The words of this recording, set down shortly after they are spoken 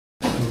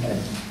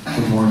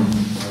Good morning.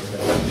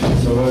 Okay.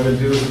 So what we'll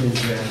do is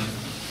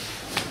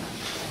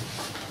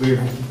we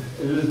have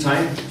a little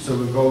time, so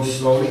we'll go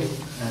slowly.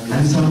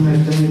 And some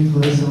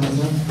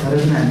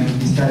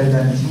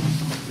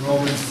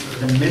Romans,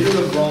 the middle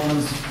of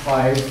Romans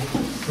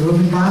 5.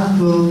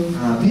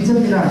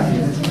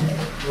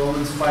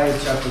 Romans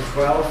 5, chapter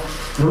 12.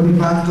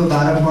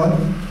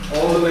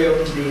 All the way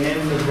up to the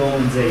end of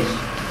Romans 8.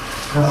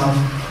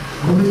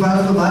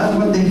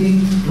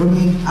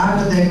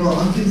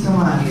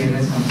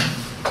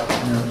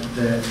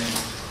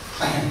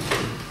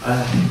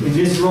 In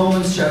this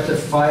Romans chapter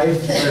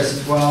 5,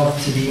 verse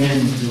 12 to the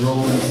end, to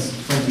Romans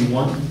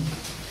 21.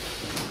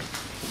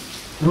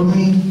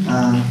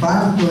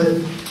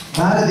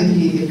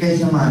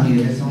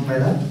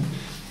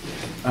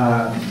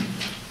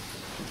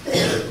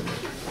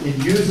 It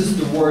uses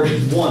the word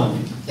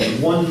one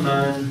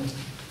man.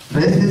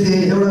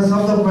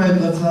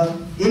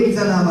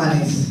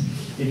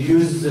 It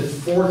uses it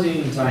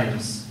 14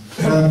 times.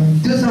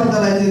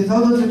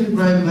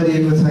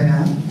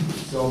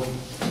 So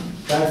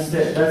that's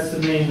the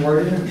main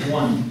word in it,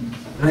 one.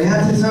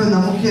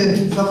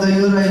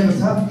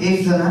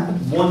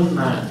 One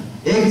man.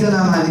 And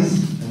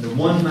the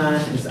one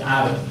man is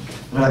Adam.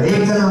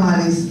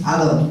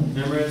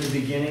 Remember at the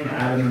beginning,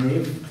 Adam and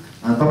Eve?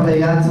 But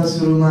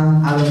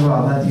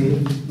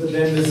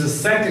then there's a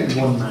second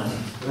one man.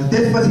 And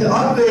that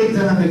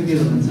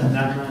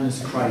man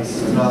is Christ.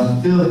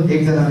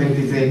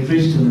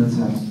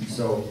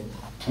 So,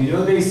 you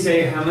know they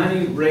say how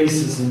many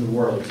races in the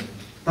world?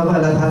 So you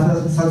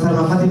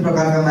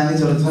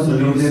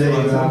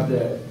have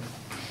the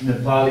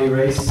Nepali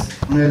race,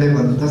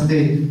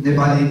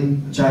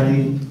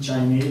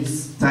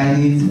 Chinese,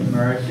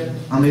 American,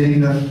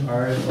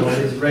 or all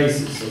these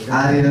races.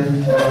 Okay?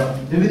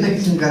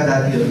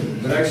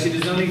 But actually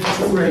there's only 2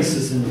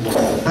 races in the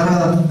world.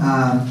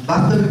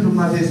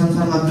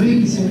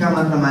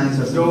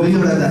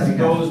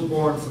 Those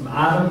born from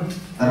Adam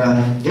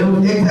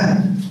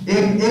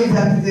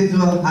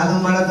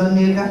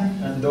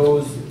and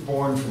those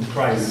born from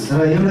Christ. So,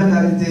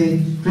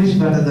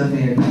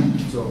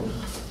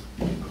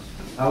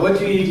 what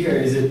do you eat here?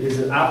 Is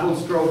it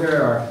apples grow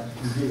here or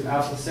is it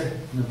apples there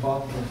in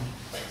Nepal?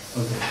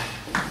 Okay.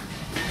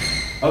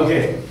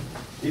 Okay.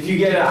 If you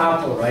get an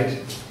apple, right?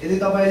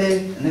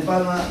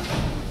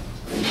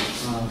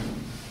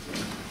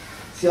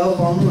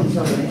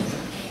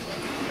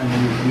 And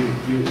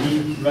you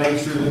eat right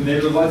through the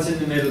middle. What's in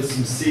the middle?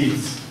 Some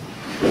seeds.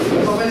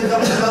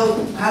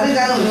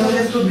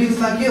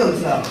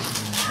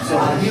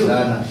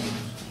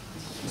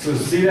 So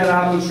see that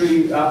apple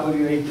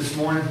you ate this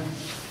morning?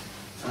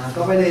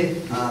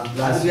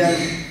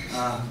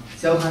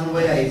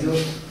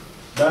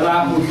 That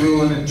apple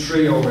grew in a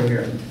tree over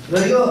here.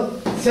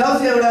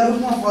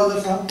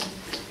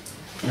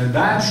 Now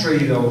that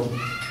tree though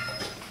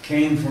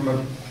came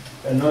from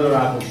another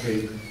apple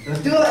tree.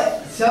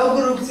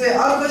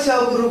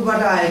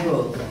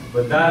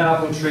 But that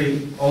apple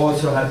tree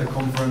also had to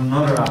come from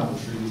another apple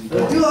tree.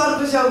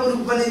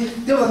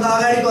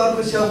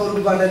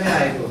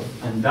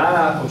 And that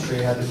apple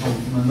tree had to come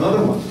from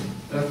another one.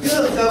 And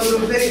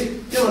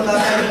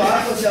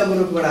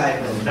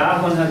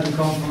that one had to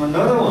come from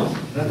another one.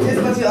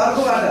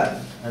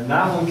 And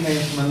that one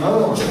came from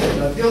another one.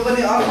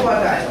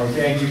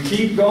 Okay, and you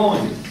keep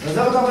going. That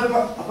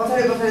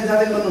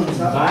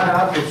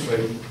apple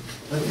tree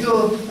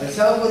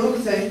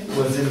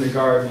was in the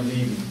Garden of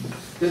Eden.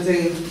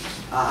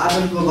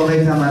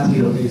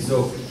 Okay,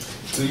 so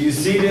you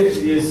see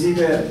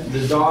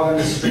the dog on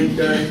the street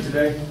there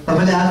today? Well,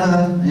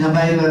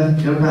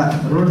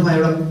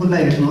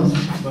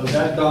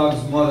 that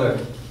dog's mother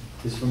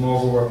is from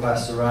over where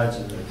Pastor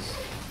Rajan lives.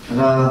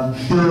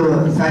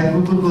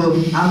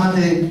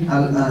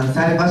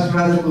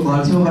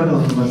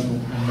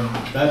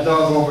 That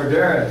dog over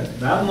there,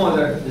 that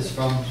mother is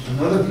from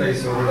another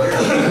place over there.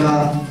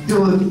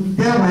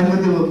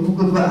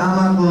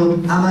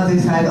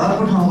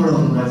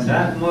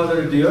 That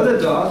mother, the other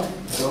dog,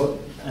 so,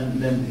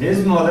 and then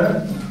his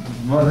mother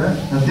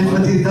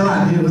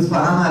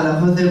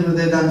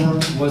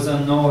was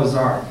on Noah's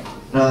Ark.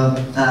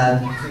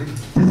 That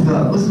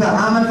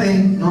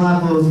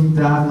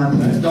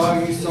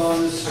dog you saw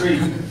on the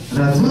street,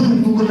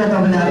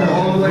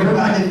 all the way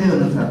back,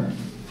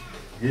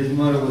 his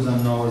mother was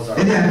on Noah's Ark.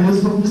 Am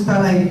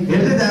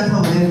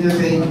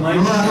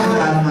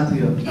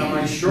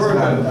I sure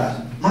about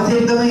that?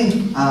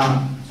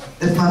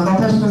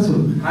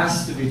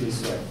 Has to be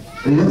this way.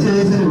 So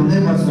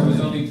there's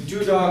only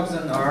 2 dogs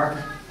on the ark.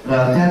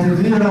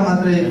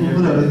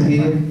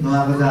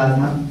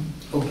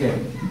 Okay,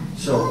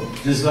 so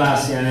just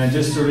lastly, and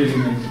just to really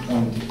make the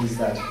point is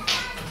that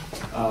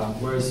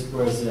where's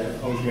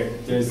okay,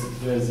 there's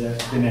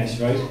Ganesh,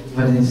 right?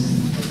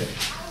 Okay.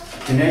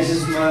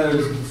 Ganesh's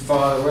mother's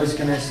father. Where's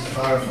Ganesh's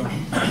father from?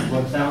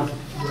 What town?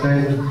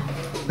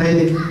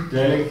 Delhi.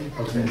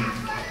 Okay.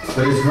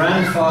 But his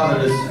grandfather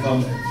is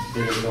from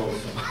Delhi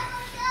also.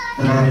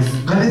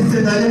 Ganesh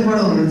चाहिँ दैलेखबाट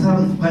हुनुहुन्छ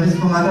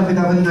गणेशको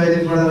मातापिता पनि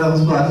दैलेखबाट र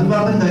उसको हजुरबा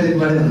पनि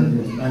दैलेखबाटै हुनुहुन्थ्यो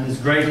and his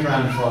great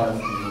grandfather.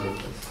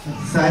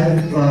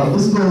 सायद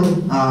उसको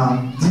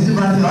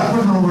जिजुबा चाहिँ अर्को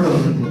ठाउँबाट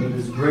हुनुहुन्थ्यो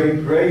His great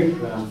great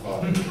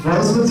grandfather. र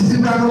उसको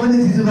जिजुबाको पनि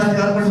जिजुबा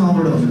चाहिँ अर्को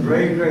ठाउँबाट हुनुहुन्थ्यो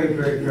Great great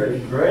great great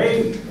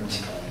great.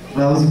 र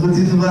उसको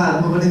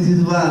जिजुबाहरूको पनि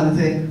जिजुबाहरू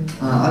चाहिँ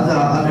अझ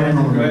अर्को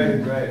ठाउँबाट Great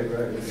great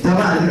great. जब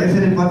हामी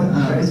यसरी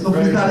उसको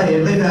पुस्तालाई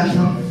हेर्दै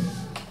जान्छौँ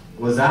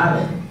Was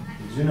Adam.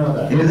 Did you know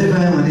that? हेर्दै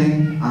गयौँ भने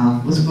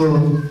उसको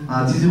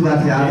जिजुबा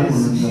चाहिँ आदम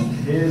हुनुहुन्छ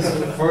His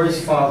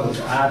first father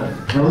was Adam.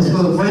 र उसको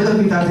पहिलो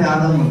पिता चाहिँ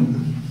आदम हुनुहुन्छ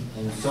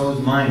And so is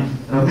mine.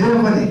 र मेरो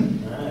पनि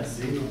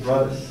See,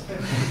 brothers.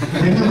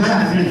 देख्नुभयो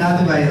हामी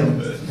दाजुभाइहरू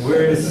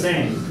We're the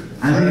same.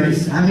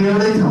 हामी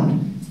एउटै छौँ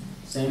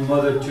Same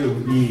mother too,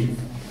 Eve.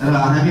 र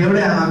हामी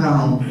एउटै आमाका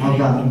हौँ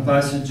अब्बा And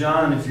Pastor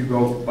John, if you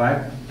go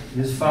back,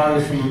 his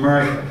father's from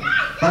America.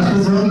 Pastor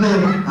जोनको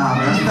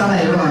पुस्तालाई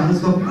हेरौँ हामी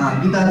उसको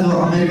पिता जो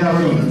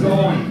अमेरिकाबाट हुनुहुन्छ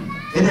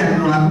यदि हामी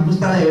उहाँको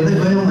पुस्तालाई हेर्दै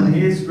गयौँ भने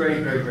His great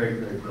great great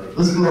great great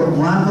उसको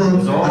उहाँको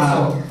was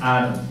also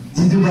Adam.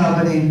 जिजुबा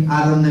पनि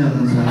आदम नै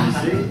हुनुहुन्छ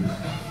See?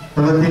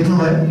 तपाईँ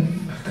देख्नुभयो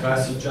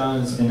Pastor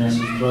John is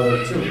Ganesh's brother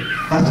too.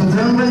 Pastor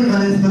John पनि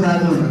गणेशको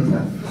दाजु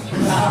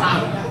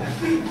हुनुहुन्छ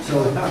So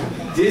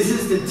this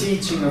is the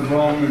teaching of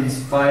Romans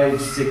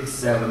 5, 6,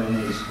 7, and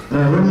 8.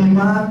 र रोमी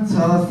 5,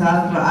 6,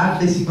 7 र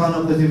 8 ले सिकाउन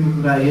खोजेको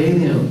कुरा यही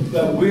नै हो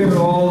That we're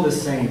all the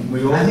same.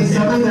 We all हामी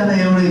सबैजना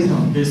एउटै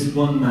छौँ this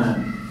one man.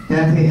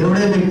 त्यहाँदेखि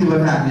एउटै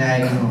व्यक्तिबाट हामी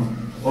आएका हौँ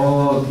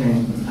All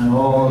came and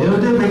all.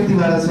 एउटै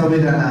व्यक्तिबाट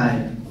सबैजना आए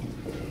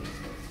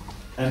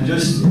And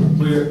just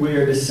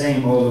we're the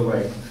same all the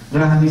way.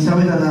 र हामी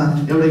सबैजना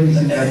एउटै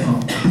किसिमका छौँ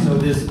So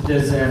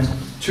there's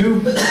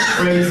two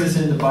phrases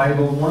in the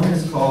Bible. One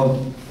is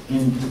called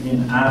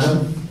in Adam.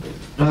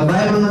 र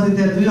बाइबलमा चाहिँ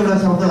त्यहाँ दुईवटा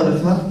शब्दहरू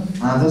छ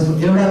जसको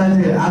एउटालाई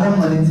चाहिँ आदम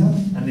भनिन्छ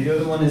And the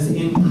other one is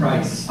in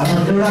Christ.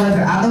 अथवा एउटालाई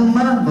चाहिँ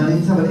आदममा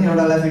भनिन्छ भने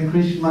एउटालाई चाहिँ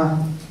ख्रिस्टमा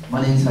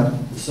भनिन्छ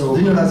So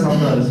दुईवटा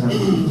शब्दहरू छ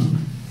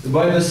the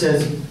Bible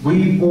says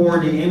we bore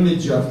the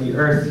image of the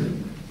earth.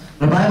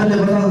 र बाइबलले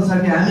बताउँछ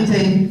कि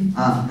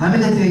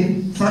हामीले चाहिँ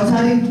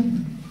संसारिक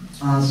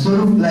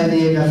स्वरूपलाई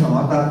लिएका छौँ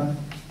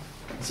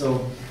अर्थात्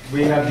So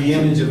we have the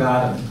image of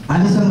Adam.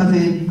 हामीसँग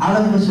चाहिँ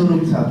आदमको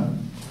स्वरूप छ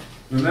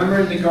Remember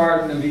in the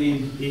Garden of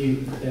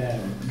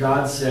Eden,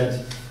 God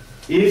said,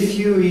 if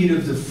you eat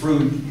of the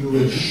fruit, you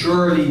will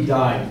surely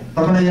die.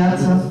 तपाईलाई याद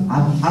छ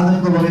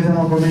आदमको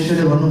बगैँचामा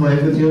परमेश्वरले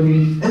भन्नुभएको थियो कि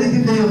यदि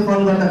तिमीले यो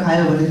फलबाट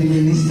खायौ भने तिमी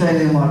निश्चय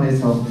नै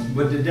मर्नेछौ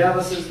But the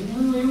devil says,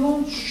 no, you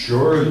won't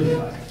surely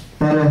die.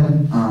 तर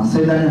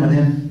शैतानले भने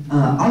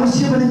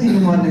अवश्य पनि तिमी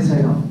मर्ने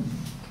छैनौ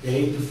They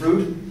ate the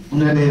fruit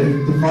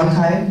उनीहरूले त्यो फल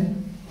खाए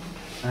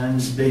and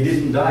they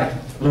didn't die.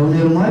 र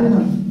उनीहरू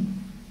मरेनन्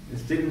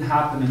It didn't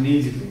happen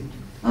immediately.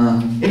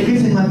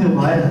 एकैछिनमा त्यो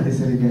भएन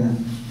त्यसरी किन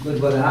But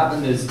what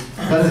happened is,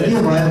 तर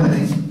के भयो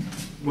भने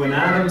when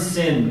Adam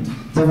sinned,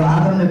 जब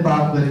आदमले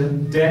पाप गर्यो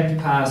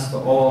death passed to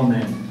all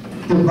men.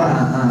 त्यो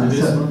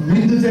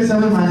मृत्यु चाहिँ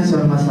सबै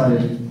मानिसहरूमा सर्यो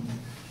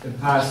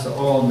It passed to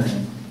all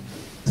men.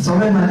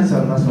 सबै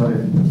मानिसहरूमा सर्यो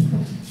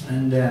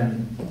And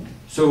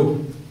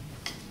so,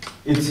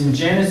 it's in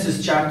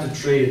Genesis chapter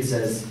 3, it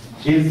says,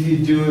 if you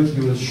do it,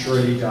 you will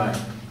surely die.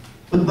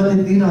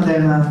 उत्पत्ति 3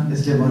 अध्यायमा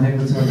यसले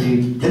भनेको छ कि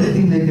यदि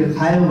तिमीले त्यो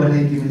खायौ भने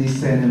तिमी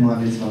निश्चय नै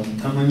मर्नेछौ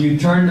And when you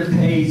turn the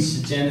page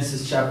to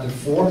Genesis chapter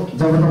 4,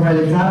 जब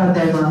तपाईले 4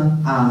 अध्यायमा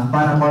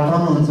पाना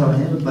पल्टाउनुहुन्छ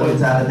भने उत्पत्ति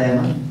 4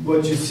 अध्यायमा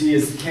what you see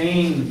is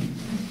Cain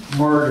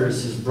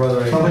murders his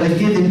brother Abel. तपाईले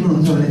के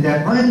देख्नुहुन्छ भने त्यहाँ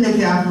कैनले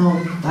चाहिँ आफ्नो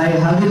भाइ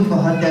हाबिलको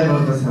हत्या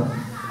गर्दछ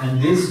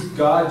And this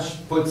God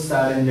puts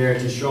that in there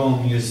to show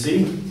him, you see,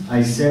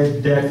 I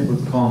said death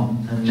would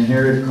come, and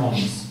here it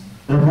comes.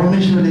 र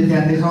परमेश्वरले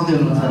त्यहाँ देखाउँदै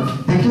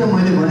हुनुहुन्छ देख्यो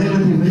मैले भनेको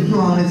थिएँ मृत्यु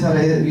आउनेछ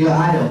र यो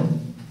आयो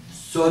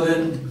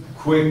Sudden,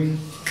 quick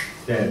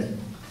death.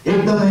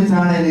 एकदमै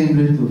चाँडै नै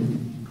मृत्यु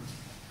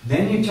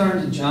Then you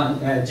turn to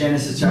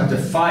Genesis chapter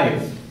 5,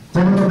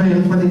 जब तपाईँ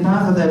उत्पत्ति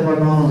 5 अध्याय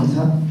पढ्नुहुन्छ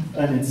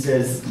and it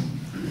says,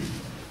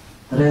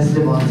 र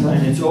यसले भन्छ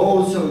and it's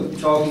also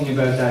talking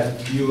about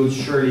that you will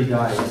surely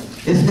die.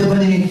 यसले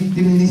पनि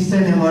तिमी निश्चय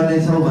नै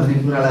मर्नेछौ भन्ने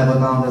कुरालाई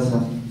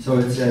बताउँदछ So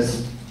it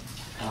says,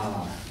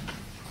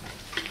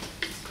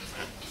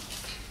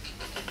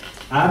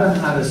 Adam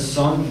had a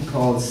son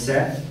called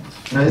Seth.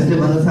 र यसले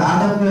भन्दछ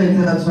आदमको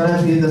एकजना छोरा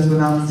थिए जसको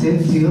नाम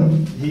सेत थियो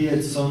He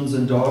had sons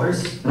and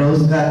daughters, र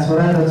उसका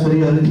छोरा र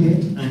छोरीहरू थिए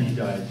and he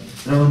died.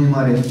 र उनी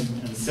मरे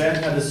And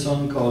Seth had a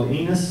son called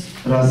Enos.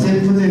 र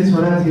सेतको चाहिँ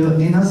छोरा थियो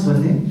एनस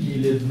भन्ने He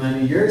lived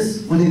many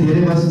years. उनी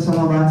धेरै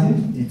वर्षसम्म बाँचे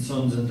He had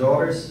sons and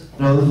daughters,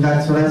 र उसका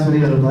छोरा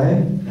छोरीहरू भए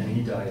and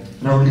he died.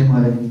 र उनी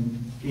मरे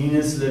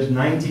Enos lived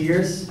 90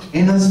 years,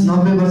 एनस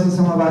 90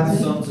 वर्षसम्म बाँचे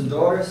sons and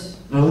daughters,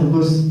 र उनको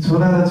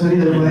छोरा र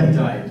छोरीहरू भए and he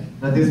died.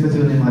 र त्यसपछि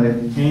उनी मरे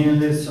Cain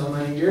lived so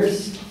many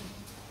years,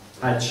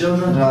 had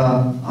children, र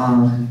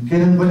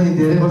केनन पनि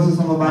धेरै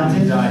वर्षसम्म बाँचे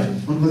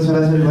उनको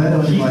छोरा छोरी भए र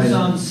उनी मरे keeps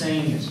on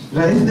saying it.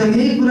 र यसले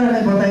यही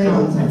कुरालाई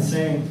बताइरहन्छ It's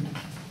saying,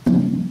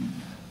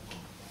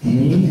 he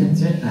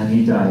and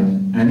he died.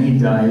 and he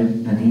died,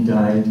 and he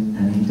died,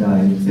 and he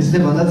died. यसले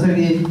भन्दछ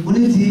कि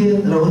उनी जिए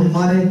र उनी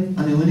मरे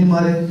अनि उनी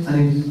मरे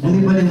अनि उनी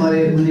पनि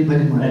मरे उनी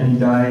पनि मरे And he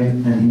died,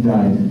 and he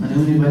died. अनि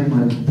उनी पनि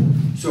मरे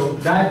So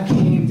that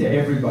came to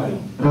everybody.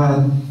 र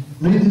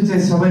मृत्यु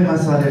चाहिँ सबैमा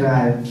सरेर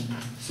आयो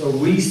So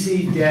we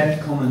see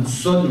death coming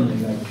suddenly,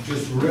 like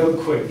just real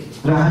quick.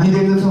 र हामी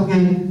देख्दछौँ कि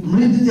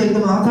मृत्यु चाहिँ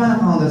एकदमै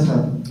अचानक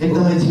आउँदछ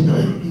एकदमै छिटो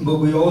But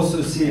we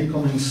also see it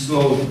coming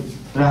slowly,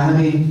 र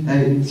हामी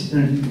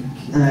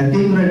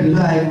केही कुरा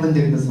ढिलो आएको पनि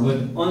देख्दछौँ but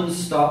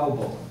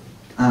unstoppable.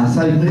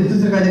 सरी मृत्यु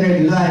चाहिँ कहिलेकाहीँ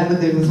ढिलो आएको पनि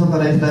देख्दछौँ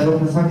तर यसलाई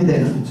रोक्न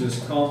सकिँदैन It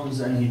just comes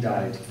and he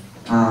died.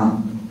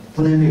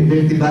 कुनै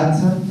व्यक्ति बाँच्छ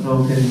र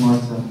ऊ फेरि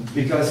मर्छ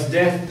Because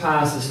death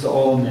passes to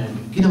all men.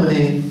 किनभने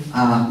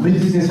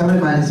मृत्यु चाहिँ सबै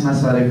मानिसमा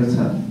सरेको छ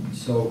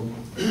So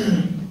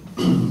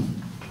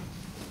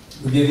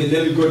we'll give you a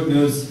little good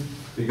news.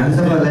 हामी Because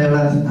तपाईँहरूलाई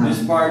एउटा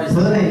this part is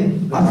थोरै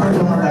असल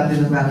समाचार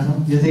दिन चाहन्छौँ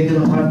यो चाहिँ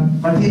एकदम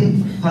कठिन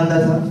खण्ड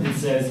छ it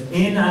says,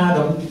 in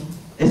Adam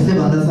यसले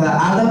भन्दछ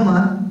आदममा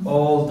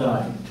all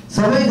died.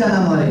 सबैजना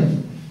मरे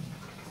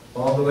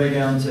All the way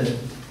down to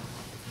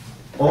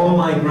all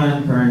my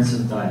grandparents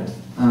have died.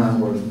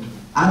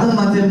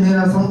 आदममा चाहिँ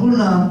मेरा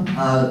सम्पूर्ण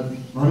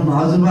भनौँ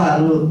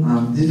हजुरबाहरू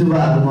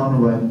जिजुबाहरू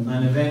मर्नुभयो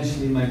And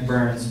eventually my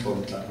parents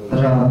both died.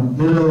 र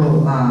मेरो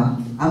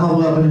आमा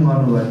बुवा पनि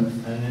मर्नुभयो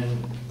And then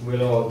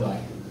we'll all die.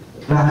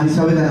 र हामी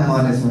सबैजना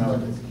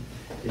मर्नेछौँ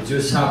It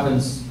just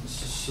happens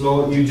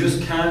slow. You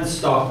just can't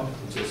stop it.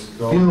 It just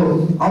goes.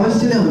 यो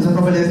अवश्य नै हुन्छ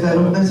तपाईँले यसलाई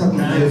रोक्नै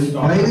सक्नुहुन्न यो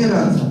भइ नै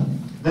रहन्छ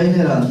गइ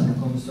नै रहन्छ It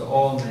comes to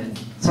all men.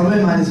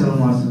 सबै मानिसहरू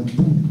मर्छन्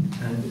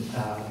And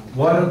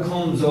what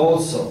comes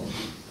also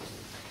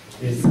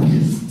is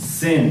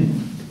sin.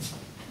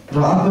 र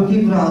अर्को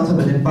के कुरा आउँछ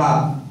भने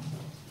पाप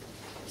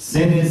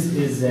Sin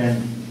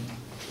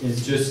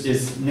is just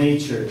this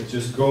nature. It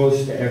just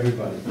goes to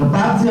everybody. र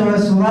पाप चाहिँ एउटा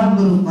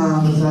स्वभावको रूपमा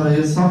आउँदछ र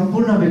यो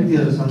सम्पूर्ण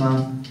व्यक्तिहरूसँग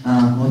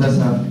हुँदछ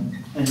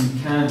And you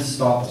can't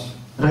stop it.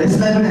 र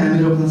यसलाई पनि हामी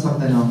रोक्न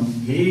सक्दैनौँ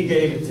He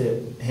gave it to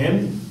him.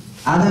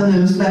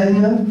 आदमले उसलाई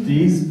दियो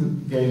These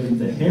gave it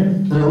to him.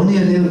 र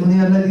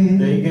उनीहरूलाई दिए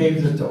They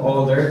gave it to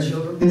all their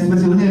children.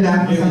 त्यसपछि उनीहरूले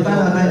आफ्नो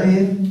सन्तानहरूलाई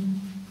दिए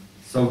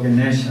So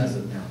Ganesh has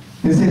it now.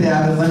 त्यसैले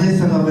आज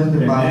गणेशसँग पनि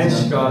त्यो पाप Ganesh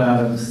छ got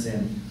out of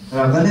sin.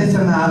 र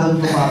गणेशसँग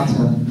आदमको पाप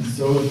छ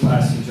So did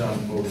Pastor John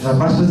Bush. र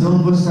पास्टर जोन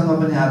बुशसँग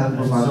पनि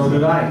आदमको पाप So छ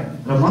did I.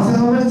 र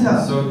मसँग पनि छ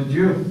So did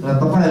you. र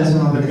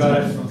तपाईँहरूसँग We पनि got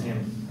छ it from him.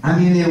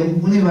 हामीले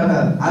उनीबाट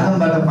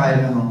आदमबाट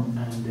पाएका हौँ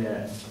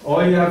And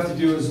all you have to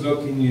do is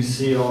look and you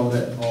see all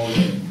the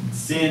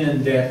sin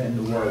and death in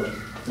the world.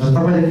 र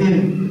तपाईँले के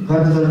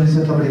गर्न जरुरी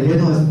छ तपाईँले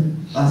हेर्नुहोस्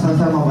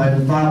संसारमा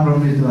भएको पाप र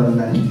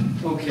मृत्युहरूलाई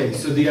Okay,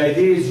 so the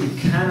idea is you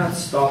cannot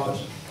stop it.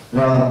 र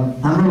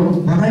हाम्रो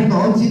भनाइको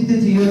औचित्य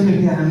चाहिँ यो थियो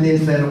कि हामीले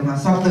यसलाई रोक्न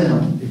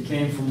सक्दैनौँ It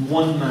came from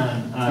one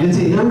man. यो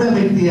चाहिँ एउटा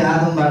व्यक्ति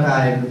आदमबाट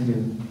आएको थियो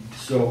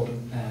So,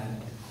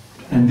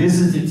 and this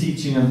is the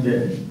teaching of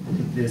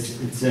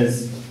this. It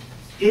says,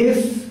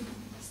 if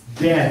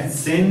death,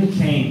 sin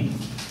came,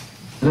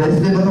 र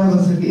यसले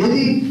बताउँदछ कि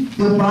यदि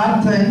त्यो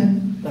पाप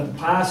चाहिँ that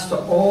passed to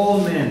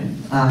all men,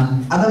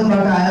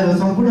 आदमबाट आएर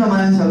सम्पूर्ण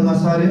मानिसहरूमा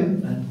सर्यो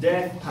and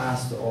death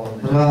passed to all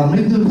men, र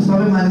मृत्यु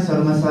सबै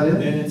मानिसहरूमा सर्यो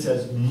then it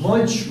says,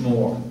 much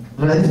more,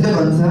 र यसले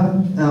भन्छ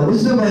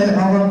उसो भए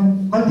अब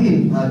कति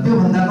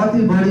त्योभन्दा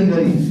कति बढी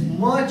गरी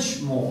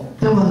much more,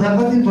 त्योभन्दा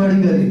कति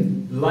बढी गरी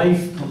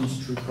life comes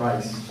through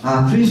Christ,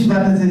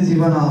 ख्रीष्टबाट चाहिँ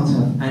जीवन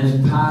आउँछ and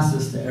it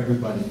passes to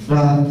everybody.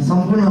 र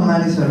सम्पूर्ण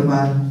मानिसहरूमा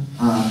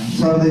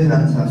सर्दै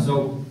जान्छ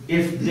So,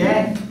 if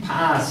death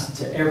passed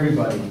to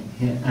everybody,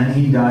 and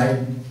he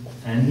died,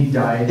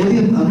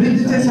 यदि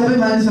मृत्यु चाहिँ सबै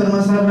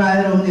मानिसहरूमा सरेर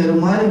आएर उनीहरू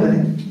मर्यो भने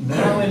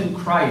now in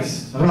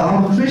Christ, र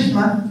अब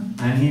ख्रीष्टमा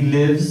and he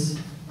lives,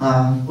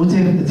 ऊ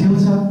चाहिँ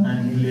जिउँछ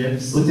and he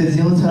lives, ऊ चाहिँ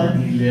जिउँछ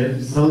and he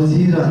lives, र ऊ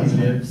जिइरहन्छ he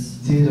lives.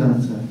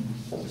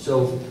 जिइरहन्छ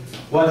So,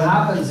 what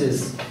happens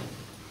is,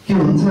 के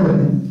हुन्छ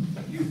भने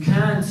you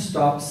can't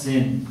stop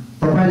sin.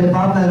 तपाईले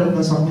पापलाई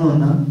रोक्न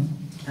सक्नुहुन्न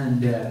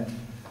And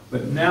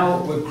but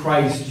now with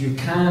Christ, you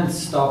can't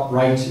stop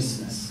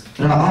righteousness.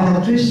 र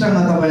अब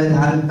ख्रीष्टसँग तपाईले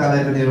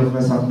धार्मिकतालाई पनि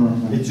रोक्न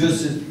सक्नुहुन्न It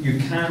just you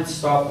can't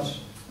stop it.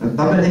 र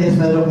तपाईले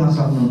यसलाई रोक्न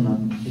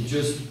सक्नुहुन्न It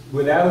just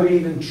without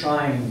even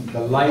trying,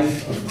 the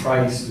life of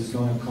Christ is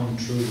going to come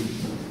through you.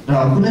 र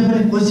कुनै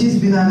पनि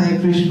कोसिस बिना नै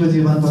ख्रीष्टको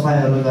जीवन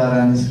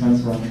तपाईहरुद्वारा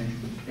निस्कन्छ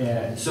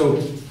So,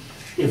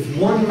 if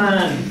one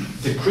man,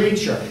 the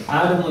creature,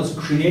 Adam was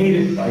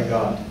created by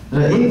God.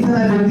 र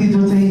एकजना व्यक्ति जो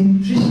चाहिँ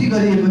सृष्टि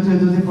गरिएको थियो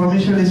जो चाहिँ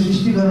परमेश्वरले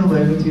सृष्टि गर्नु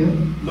भएको थियो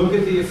Look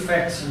at the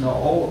effects in the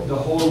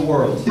whole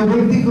world. त्यो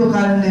व्यक्तिको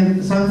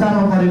कारणले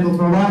संसारमा परेको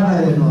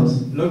प्रभावलाई हेर्नुहोस्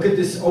Look at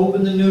this,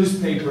 open the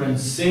newspaper and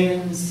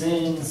sin,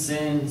 sin,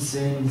 sin,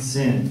 sin,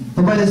 sin.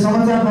 तपाईले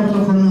समाचार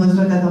पत्र खोल्नुहोस्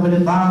र त्यहाँ तपाईले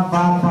पाप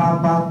पाप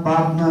पाप पाप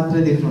पाप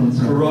मात्रै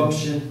देख्नुहुन्छ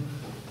Corruption,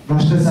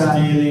 भ्रष्टाचार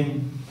stealing,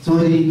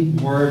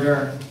 चोरी murder,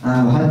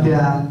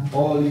 हत्या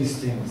all these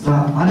things. र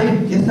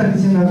अनेक यस्ता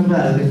किसिमका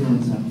कुराहरू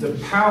देख्नुहुन्छ The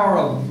power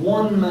of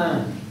one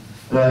man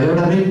र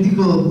एउटा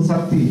व्यक्तिको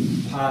शक्ति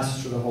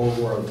passed through the whole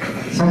world.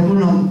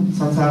 सम्पूर्ण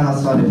संसारमा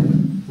सर्यो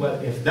Well,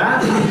 if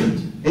that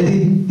happened, यदि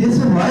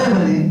त्यसो भयो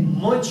भने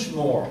much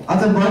more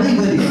अझ बढी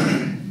गरी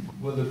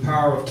will the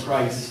power of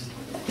Christ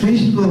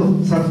ख्रीष्टको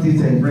शक्ति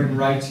चाहिँ bring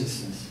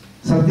righteousness.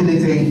 शक्तिले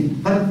चाहिँ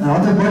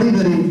अझ बढी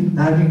गरी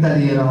धार्मिकता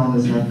लिएर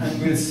आउँदछ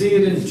And we'll see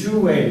it in two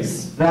ways.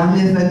 र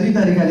हामीले यसलाई दुई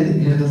तरिकाले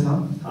हेर्दछौँ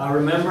I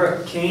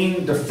remember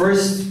Cain, the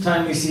first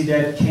time we see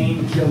that,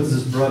 Cain kills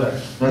his brother.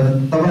 र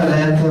तपाईहरुलाई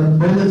याद छ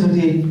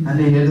पहिलोचोटि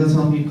हामीले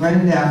हेर्दछौँ कि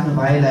कैनले आफ्नो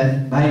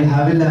भाइ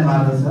हाबिललाई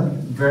मार्दछ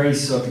Very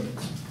subtle.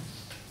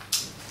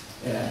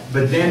 Yeah.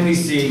 But then we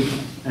see,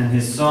 and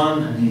his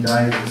son, and he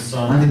died of his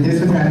son. अनि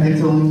त्यसपछि हामी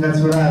देख्छौँ उनका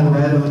छोराहरू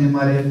भएर उनी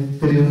मरे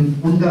फेरि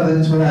उनका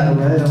पनि छोराहरू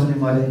भएर उनी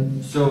मरे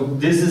So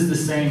this is the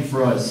same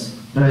for us.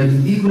 र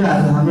यी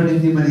कुराहरू हाम्रो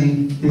निम्ति पनि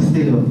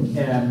त्यस्तै हो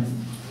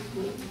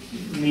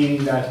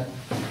Meaning that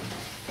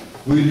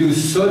we do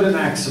sudden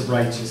acts of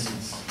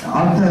righteousness.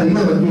 अर्थ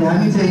यो हो कि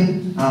हामी चाहिँ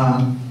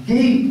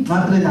केही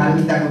मात्रै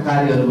धार्मिकताको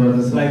कार्यहरू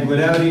गर्दछौँ Like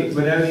without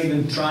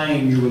even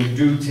trying, you will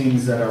do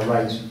things that are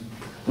right.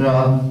 र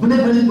कुनै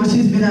पनि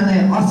कोसिस बिना नै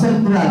असल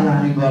कुराहरू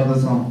हामी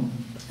गर्दछौँ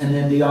And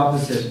then the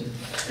opposite,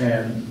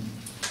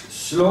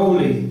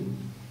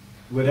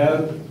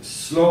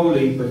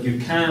 slowly, but you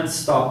can't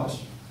stop it.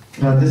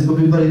 र त्यसको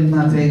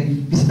विपरीतमा चाहिँ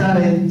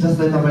बिस्तारै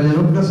जसलाई तपाईले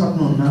रोक्न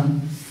सक्नुहुन्न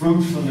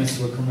Fruitfulness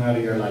will come out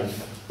of your life.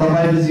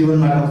 तपाईको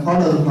जीवनबाट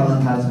फलहरू फल्न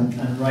थाल्छन्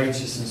And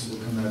righteousness will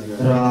come out of your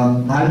र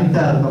life.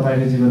 धार्मिकताहरू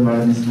तपाईको जीवनबाट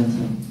निस्कन्छ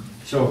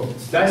So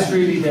that's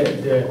really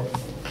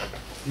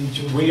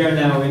we are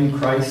now in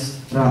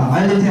Christ. र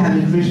अहिले चाहिँ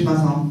हामी ख्रीष्टमा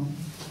छौँ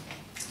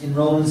In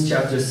Romans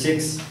chapter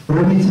 6,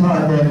 रोमी 6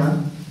 अध्यायमा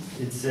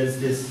it says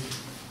this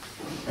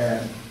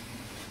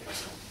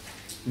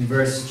in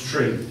verse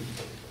 3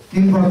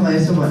 तीन पदमा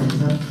यसो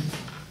भनिन्छ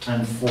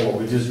and 4.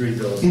 We just read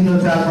those. 3 र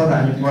 4 पद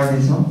हामी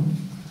पढ्नेछौँ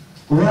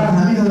वा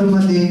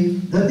हामीहरूमध्ये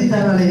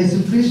जतिजनाले यसो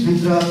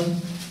ख्रीष्टभित्र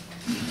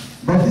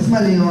बप्तिस्मा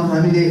लियौँ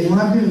हामीले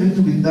उहाँकै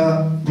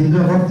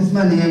मृत्युभित्र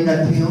बप्तिस्मा लिएका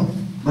थियौँ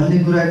भन्ने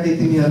कुरा के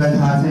तिमीहरूलाई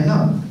थाहा छैन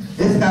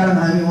यसकारण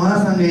हामी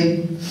उहाँसँगै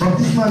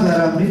बप्तिस्मा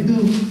द्वारा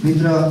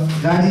मृत्युभित्र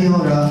गाडियौँ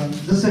र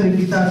जसरी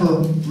पिताको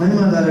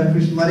महिमाद्वारा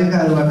ख्रीष्ट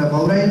मरेकाहरूबाट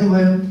बौराइनु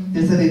भयो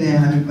त्यसरी नै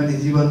हामी पनि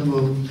जीवनको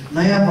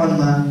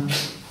नयाँपनमा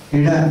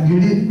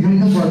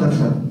हिँड्नु पर्दछ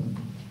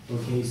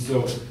Okay,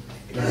 so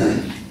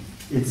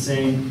it's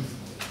saying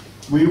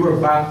we were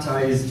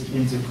baptized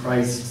into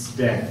Christ's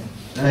death.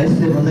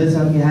 यसले भन्दैछ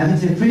कि हामी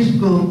चाहिँ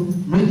ख्रीष्टको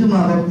मृत्युमा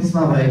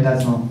बप्तिस्मा भएका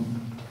छौँ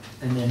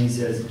And then he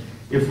says,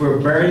 if we're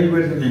buried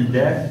with him in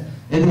death,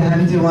 यदि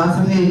हामी चाहिँ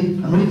उहाँसँगै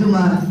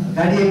मृत्युमा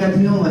गाडिएका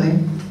थियौँ भने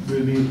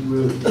we'll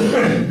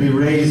be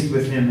raised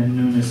with him in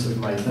newness of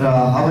life. र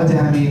अब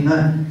चाहिँ हामी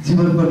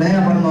जीवनको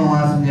नयाँपनमा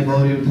उहाँसँगै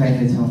बौरी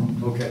उठाइनेछौँ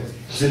Okay,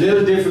 it's a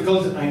little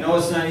difficult. I know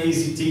it's not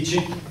easy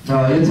teaching. र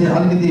यो चाहिँ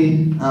अलिकति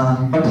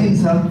कठिन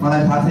छ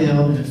मलाई थाहा छ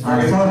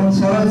यो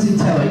सरल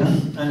शिक्षा होइन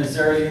And it's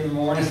early in the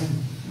morning.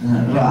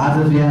 र आज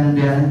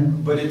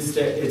बिहान But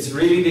it's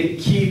really the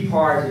key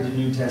part of the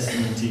New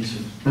Testament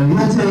teaching. र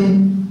यो चाहिँ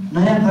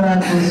नयाँ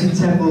करारको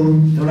शिक्षाको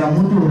एउटा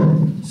मुटु हो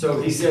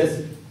So he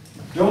says,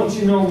 don't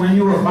you know when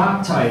you were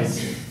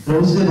baptized? र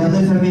उसले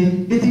भन्दैछ कि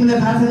के तिमीलाई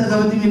थाहा छैन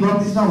जब तिमी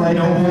बप्तिस्मा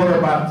भएका No water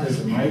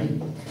baptism, right?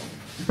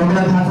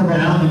 तपाईलाई थाहा छ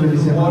बप्तिस्माको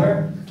विषयमा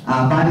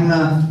पानीमा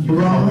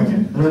डुबाउनु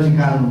र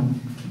निकाल्नु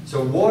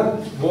So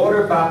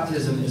water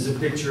baptism is a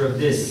picture of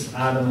this,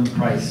 Adam and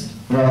Christ.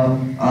 र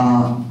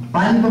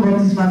पानीको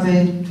बप्तिस्मा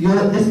चाहिँ यो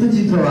यसको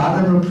चित्र हो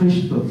आदम र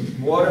ख्रीष्टको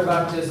Water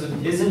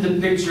baptism isn't a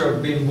picture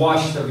of being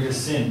washed of your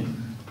sin.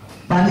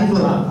 पानीको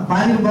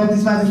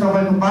बप्तिस्मा चाहिँ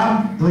तपाईको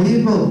पाप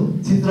धोइएको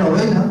चित्र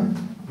होइन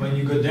When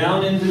you go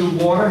down into the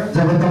water,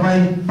 जब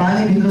तपाई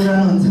पानी भित्र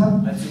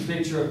जानुहुन्छ that's a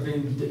picture of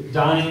being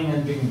dying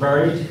and being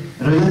buried.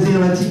 र यो चाहिँ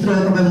एउटा चित्र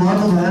हो तपाई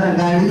मर्नु भएर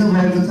गाडिनु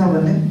भएको छ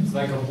भन्ने It's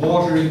like a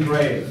watery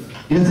grave.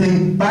 यो चाहिँ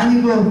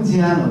पानीको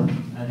चिहान हो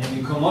And then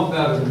you come up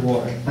out of the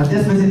water. र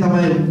त्यसपछि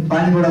तपाई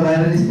पानीबाट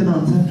बाहिर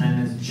निस्किनुहुन्छ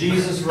And as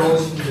Jesus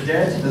rose from the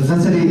dead, र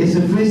जसरी यसो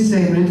ख्रीष्ट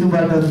चाहिँ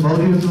मृत्युबाट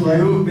बौरी उठ्नु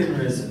भयो you've been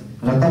risen.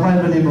 र तपाई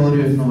पनि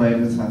बौरी उठ्नु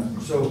भएको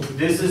छ So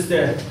this is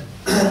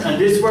and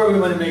this is where we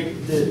want to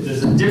make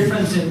there's a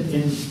difference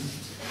in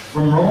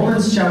from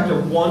Romans chapter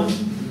 1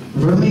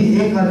 रोमी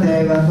 1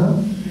 अध्यायबाट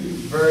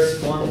verse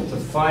 1 to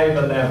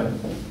 5:11.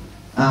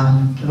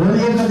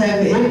 रोमी 1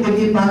 अध्यायको 1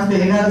 देखि 5 को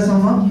 11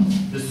 सम्म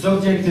The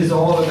subject is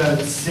all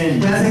about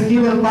sin. त्यहाँ चाहिँ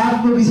केवल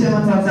पापको विषयमा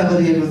चर्चा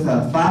गरिएको छ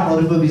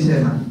पापहरूको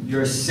विषयमा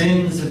Your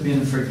sins have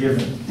been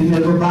forgiven.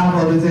 तिमीहरूको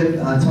पापहरू चाहिँ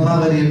क्षमा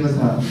गरिएको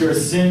छ Your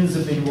sins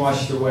have been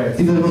washed away.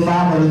 तिमीहरूको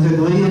पापहरू चाहिँ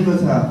धोइएको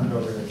छ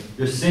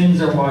Your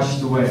sins are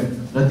washed away.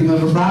 र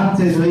तिमीहरूको पाप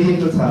चाहिँ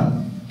धोइएको छ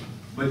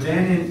But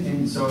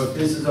then so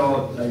this is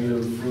all like a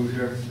little fruit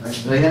here, right?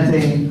 र यहाँ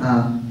चाहिँ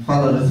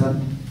फलहरू छन्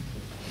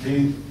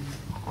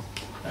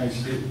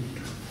Actually,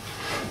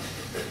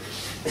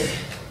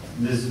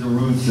 this is the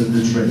roots of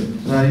the tree.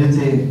 र यो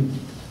चाहिँ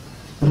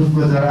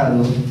रुखको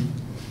जराहरू हो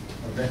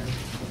Okay.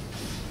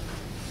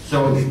 So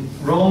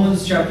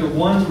Romans chapter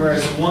 1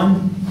 verse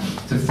 1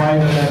 to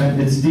 5:11,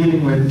 it's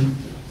dealing with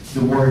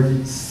the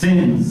word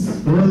sins.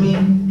 रोमी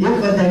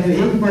 1 अध्यायको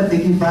 1 पददेखि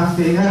देखि 5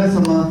 को 11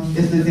 सम्म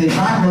यसले चाहिँ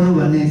पापहरू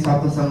भन्ने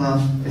शब्दसँग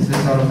यसले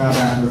सरोकार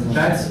राखेको छ।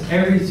 That's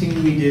everything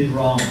we did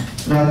wrong.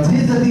 र जे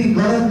जति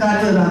गलत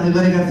कार्यहरू हामीले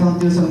गरेका छौं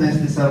त्योसँग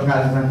यसले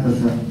सरोकार राखेको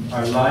छ।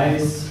 Our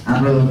lies,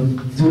 हाम्रो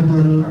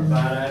झुटहरू, our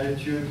bad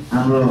attitude,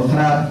 हाम्रो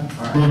खराब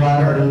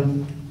व्यवहारहरू,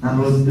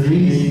 हाम्रो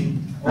रिस,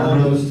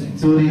 हाम्रो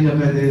चोरी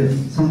डकैती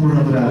सम्पूर्ण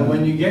कुराहरू।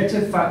 When you get to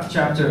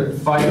chapter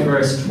 5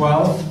 verse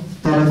 12,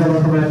 तर जब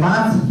तपाई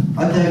 5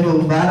 अध्यायको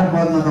 12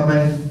 पदमा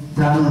तपाई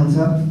जानुहुन्छ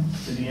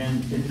to the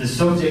end, the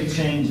subject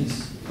changes.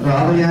 र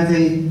अब यहाँ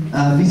चाहिँ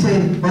विषय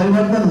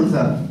परिवर्तन हुन्छ।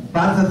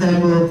 5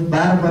 अध्यायको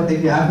 12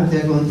 पददेखि 8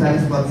 अध्यायको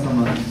 39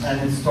 पदसम्म। And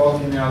it's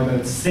talking now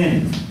about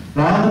sin.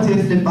 र अब चाहिँ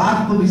यसले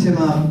पापको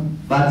विषयमा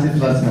बातचित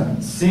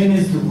गर्छ। Sin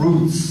is the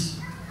roots.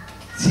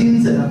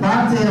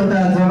 पाप चाहिँ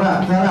एउटा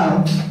जरा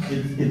हो।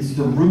 It's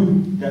the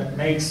root that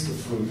makes the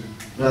fruit.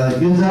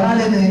 र यो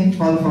जराले नै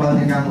फल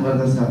फलाउने काम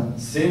गर्दछ।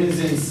 Sin is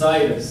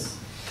inside us.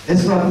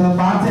 यसको अर्थ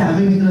पाप चाहिँ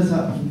हामी भित्र छ।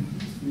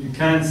 You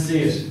can't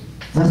see it.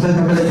 जसलाई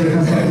तपाईले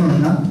देख्न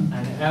सक्नुहुन्न।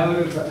 And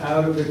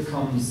out of it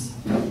comes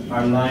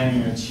our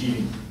lying or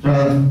cheating. र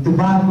त्यो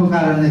पापको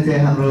कारणले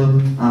चाहिँ हाम्रो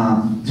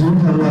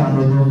झुटहरू,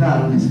 हाम्रो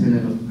धोकाहरू निस्किने,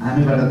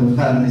 हामीबाट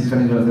धोकाहरू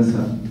निस्कने गर्दछ।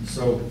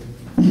 So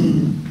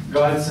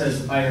God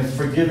says, I have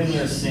forgiven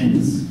your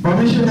sins.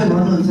 परमेश्वरले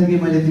भन्नुहुन्छ कि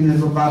मैले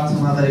तिमीहरूको पाप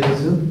क्षमा गरेको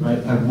छु।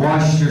 Right? I've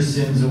washed your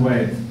sins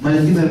away. मैले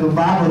तिमीहरूको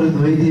पापहरू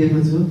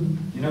धोइदिएको छु।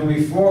 You know,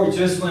 before,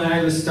 just when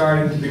I was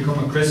starting to become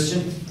a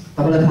Christian,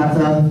 तपाईलाई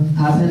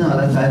थाहा छैन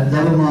होला सायद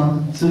जब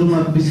म सुरुमा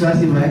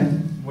विश्वासी भएँ,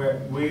 where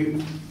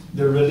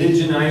the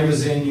religion I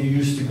was in, you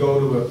used to go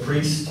to a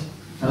priest.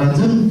 र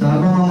जुन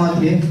धर्ममा म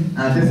थिएँ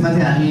त्यसमा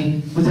चाहिँ हामी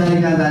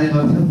पुजारी कहाँ जाने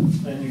गर्थ्यौँ।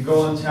 And you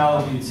go and tell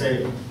him, you'd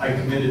say, I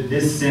committed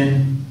this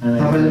sin.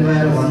 तपाईले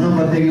गएर भन्नु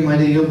पर्थ्यो कि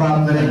मैले यो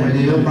पाप गरेँ,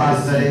 मैले यो पाप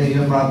गरेँ,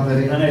 यो पाप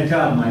गरेँ। And I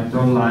tell him, I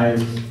don't lie.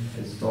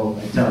 It's told.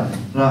 I tell him.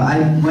 र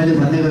मैले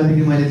भन्ने गर्थेँ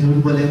कि मैले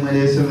झुट बोलेँ, मैले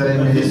यसो गरेँ,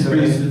 मैले This यसो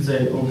priest गरेँ। would say,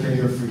 okay,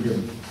 you're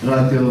forgiven.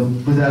 र त्यो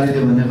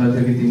पुजारीले भन्ने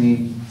गर्थ्यो कि तिमी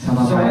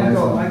क्षमा So पाएका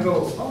छौ। I go,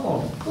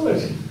 oh,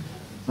 good.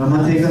 र म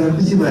चाहिँ एकदमै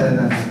खुसी भएर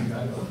जान्छु।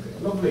 Okay,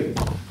 lovely.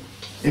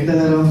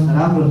 एकदमै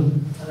राम्रो।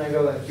 And I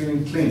go, like,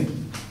 feeling clean.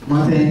 म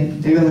चाहिँ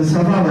एकदमै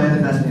सफा भएर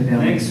जान्थेँ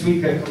त्यहाँ। Next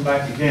week I come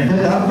back again.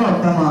 फेरि अर्को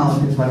हप्तामा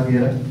आउँथेँ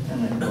फर्किएर। And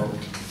I go,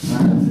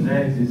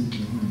 today this.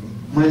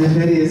 मैले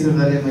फेरि यसो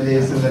गरेँ, मैले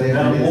यसो गरेँ,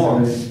 मैले यसो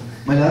गरेँ।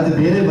 मैले अझ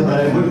धेरै But I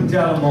बताएँ। wouldn't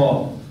tell them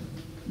all.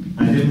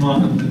 I didn't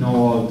want them to know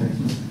all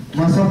things.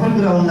 म सबै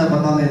कुरा उनलाई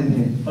बताउँदैन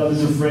थिएँ। I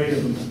was afraid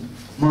of them.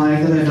 म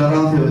एकदमै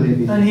डराउँथेँ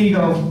उसदेखि। And he'd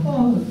go,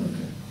 oh, that's okay.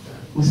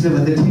 उसले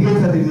भन्थे ठिकै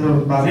छ तिम्रो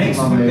बात Next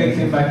क्षमा week I भयो।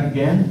 came back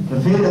again. र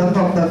फेरि अर्को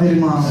हप्ता फेरि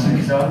म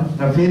आउँथेँ। So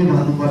र फेरि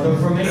भन्नु पर्यो।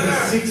 for maybe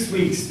 6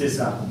 weeks this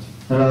happened.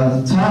 र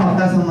 6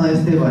 हप्तासम्म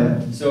यस्तै भयो।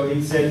 So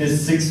he said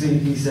this 6th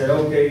week, he said,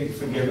 okay,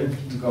 forgiven,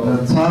 you र go.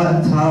 6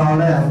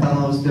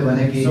 हप्तामा उसले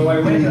भने कि So I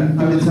went-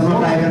 तिमीले क्षमा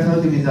पाएका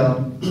छौ, तिमी जाऊ।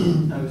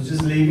 I was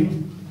just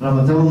leaving. र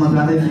जब म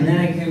जाँदै And थिएँ then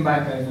I came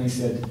back and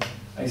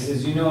I said,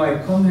 you know, I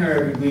come here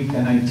every week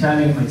and I tell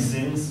you my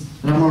sins.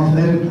 र म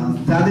फेरि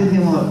जाँदै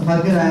थिएँ, म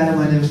फर्केर आएर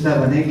मैले उसलाई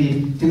भने कि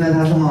तिमीलाई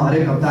थाहा छ म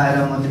हरेक हप्ता आएर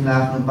म तिमीलाई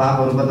आफ्नो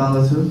पापहरू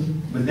बताउँदछु।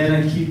 But then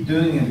I keep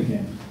doing it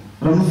again.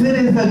 र म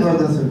फेरि यसलाई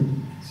गर्दछु।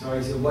 So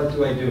I said, what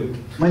do I do?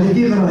 मैले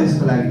के गरौँ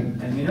यसको लागि?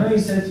 And you know, he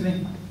said to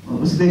me,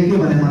 उसले के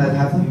भने मलाई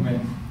थाहा छ? he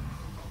went,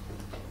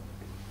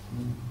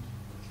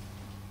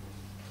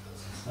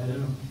 I don't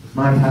know.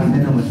 मलाई थाहा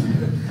छैन भने।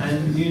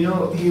 And you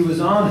know, he was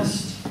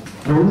honest.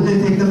 र उसले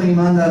चाहिँ एकदम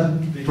इमानदार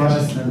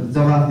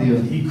जवाफ दियो।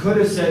 He could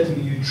have said to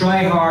me, you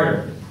try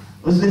harder.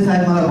 उसले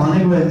सायद मलाई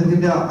भनेको भए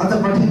तिमीले अझ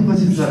कठिन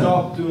कोसिस गर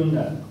Stop doing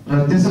that.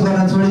 र त्यसो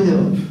गर्न छोडिदियो।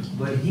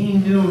 But he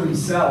knew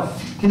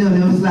himself.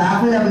 किनभने उसलाई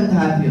आफैलाई पनि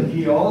थाहा थियो।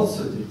 He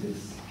also did this.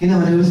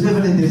 किनभने उसले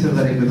पनि त्यसो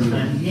गरेको थियो।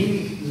 And he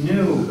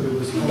knew it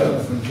was coming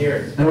from here.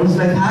 र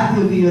उसलाई थाहा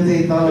थियो कि यो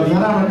चाहिँ तल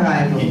जराबाट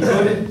आएको He हो।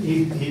 couldn't,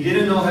 he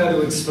didn't know how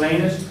to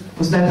explain it.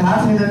 उसलाई थाहा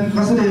छैन कि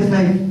कसरी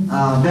यसलाई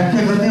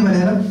व्याख्या गर्ने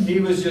भनेर। He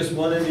was just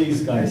one of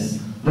these guys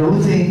र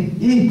ऊ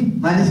चाहिँ यी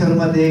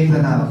मानिसहरूमध्ये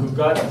एकजना हो who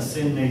got the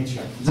sin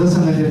nature.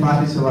 जोसँग चाहिँ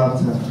पापी स्वभाव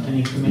छ And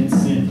he commits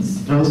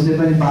sins. र उसले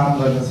पनि पाप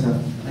गर्दछ।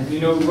 And you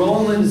know,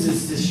 Romans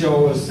is to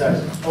show us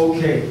that,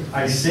 okay,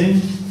 I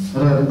sinned,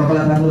 र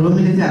तपाईलाई थाहा छ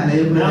रोमीले चाहिँ हामीलाई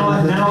यो कुरा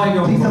Now I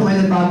don't ठिक छ know.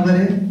 मैले पाप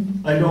गरेँ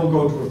I don't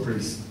go to a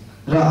priest.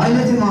 र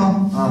अहिले चाहिँ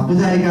म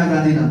पुजारी कहाँ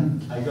जाँदिनँ।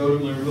 I go to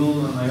my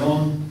room on my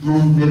own. म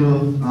मेरो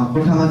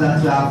कोठामा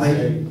जान्छु I आफै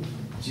say,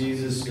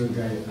 Jesus, look,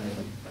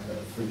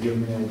 forgive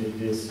me, I did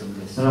this and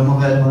this. र म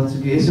गएर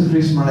भन्छु कि यसो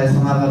ख्रीष्ट मलाई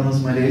क्षमा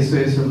गर्नुहोस् मैले यसो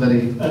यसो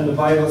गरेँ। And the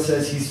Bible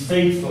says He's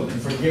faithful to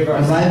forgive our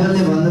sins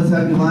बाइबलले भन्दछ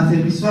कि उहाँ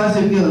चाहिँ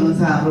विश्वासयोग्य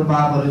हुनुहुन्छ हाम्रो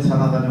पापहरू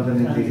क्षमा गर्नको and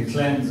निम्ति to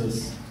cleanse us.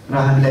 र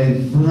हामीलाई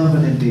धुनको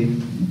निम्ति।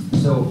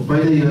 So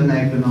पहिले यो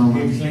नायकको नाउँमा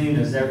He clean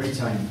us every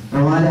time.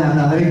 र उहाँले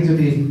हामीलाई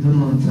हरेकचोटि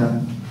धुनुहुन्छ।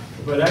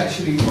 But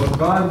actually, what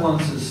God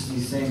wants us,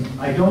 He's saying,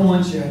 I don't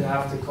want you to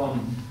have to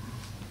come.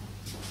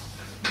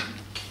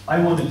 I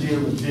want to deal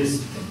with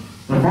this thing.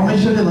 र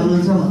परमेश्वरले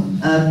भन्नुहुन्छ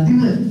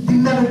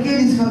तिमीबाट के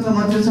निस्कन्छ म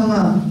त्योसँग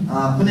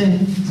कुनै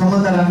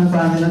सम्बन्ध राख्न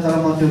चाहदिनँ तर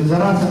म त्यो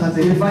जरासँग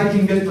चाहिँ If I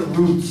can get the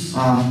roots,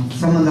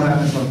 सम्बन्ध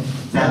राख्न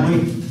सक्छु।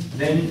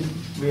 then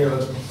we have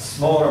a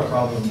smaller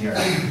problem here.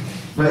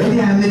 र यदि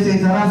हामीले चाहिँ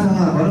जरासँग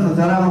भनौँ न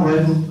जरामा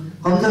भएको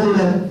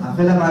कमजोरीलाई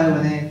फेला पार्यो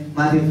भने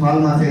माथि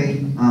फलमा चाहिँ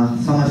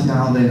समस्या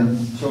आउँदैन.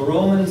 So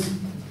Romans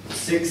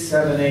 6,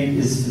 7, 8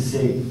 is to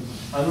say,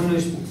 I'm going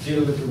to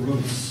deal with the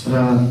roots. र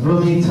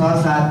रोमी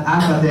 6, 7,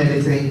 8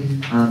 अध्यायले चाहिँ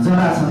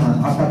जरासँग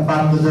अर्थात्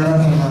पापको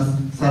जरासँग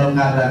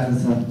सरोकार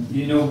राख्दछ.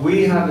 You know,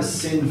 we have a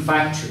sin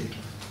factory.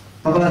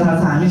 तपाईलाई थाहा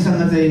छ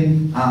हामीसँग चाहिँ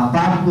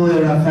पापको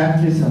एउटा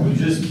फ्याक्ट्री छ. We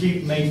just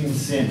keep making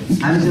sin.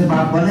 हामी चाहिँ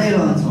पाप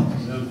बनाइरहन्छौँ.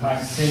 Little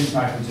sin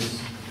packages.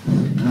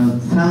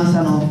 सानो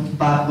सानो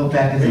पापको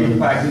प्याकेजहरू. Big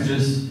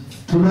packages.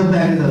 ठुलो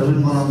प्याकेजहरू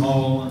पनि बनाउँछौँ.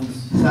 Small ones.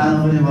 सानो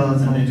पनि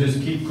बनाउँछौँ. And they just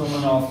keep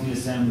coming off the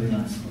assembly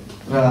line.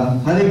 र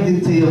हरेक दिन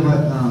चाहिँ यो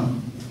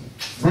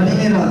बनि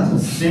नै रहन्छ.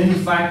 Sin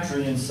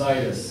factory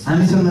inside us.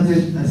 हामीसँग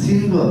चाहिँ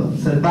सिनको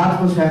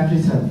पापको फ्याक्ट्री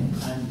छ.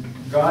 And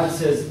God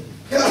says,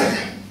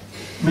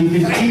 we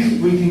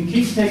can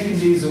keep taking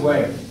these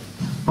away.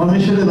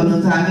 परमेश्वरले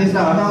भन्नुहुन्छ हामी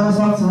यसलाई हटाउन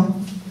सक्छौँ.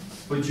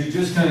 But you're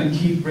just going to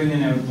keep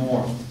bringing out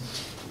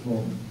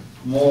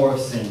more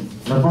sin.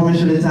 र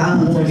परमेश्वरले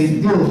चाहनुहुन्छ कि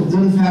त्यो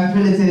जुन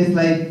फ्याक्ट्रीले चाहिँ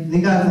यसलाई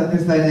निकाल्छ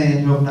त्यसलाई नै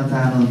रोक्न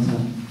चाहनुहुन्छ.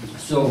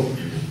 So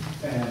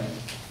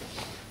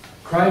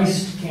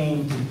Christ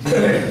came to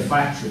deal with the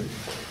factory.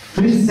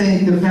 ख्रीष्ट चाहिँ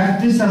त्यो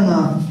फ्याक्ट्रीसँग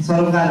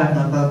सरोकार राख्न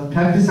त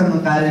फ्याक्ट्रीसँग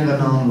कार्य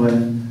गर्न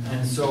आउनुभयो.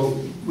 And so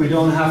we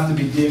don't have to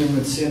be dealing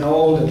with sin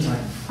all the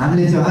time.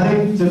 हामीले चाहिँ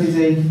हरेक चोटि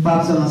चाहिँ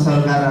पापसँग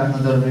सरोकार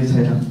राख्न जरुरी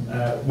छैन.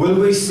 Will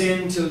we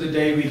sin till the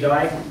day we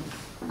die?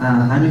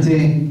 हामी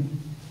चाहिँ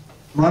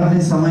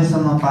मर्ने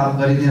समयसम्म पाप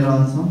गरि नै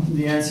रहन्छौँ.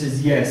 The answer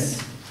is yes.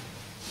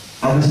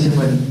 अवश्य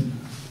पनि.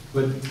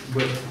 But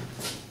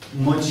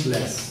much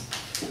less.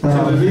 So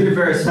we'll read a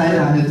verse. सायद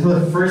हामीले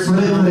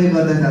थोरै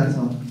गर्दै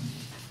जान्छौँ.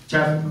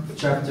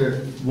 Chapter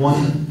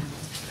 1.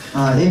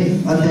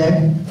 एक अध्याय.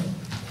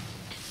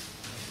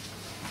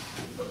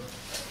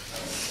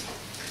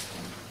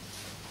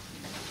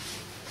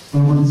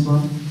 Romans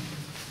 1.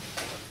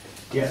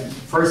 Yeah,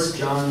 1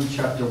 John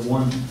chapter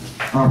 1.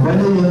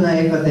 पहिलो योहना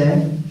 1 अध्याय.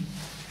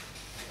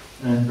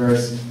 And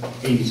verse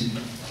 8.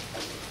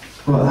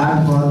 को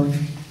 8 पद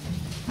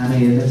हामी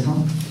हेर्दैछौँ.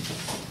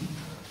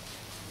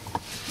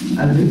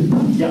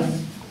 Yeah.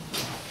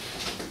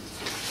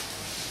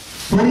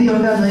 फेरि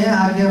एउटा नयाँ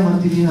आज्ञा म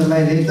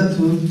तिमीहरूलाई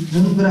लेख्दछु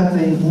जुन कुरा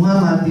चाहिँ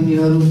उहाँमा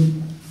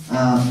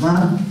तिमीहरूमा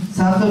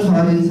साँचो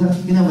ठहरिन्छ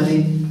किनभने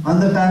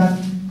अन्धकार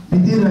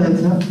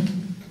बितिरहेछ.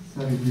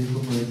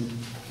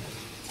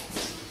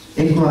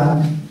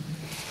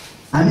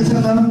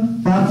 हामीसँग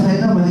पाप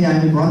छैन भने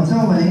हामी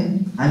भन्छौँ भने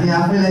हामी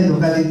आफैलाई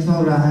धोका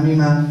दिन्छौँ र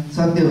हामीमा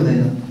सत्य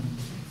हुँदैन.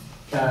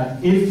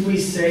 If we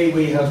say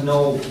we have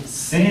no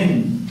sin,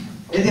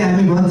 यदि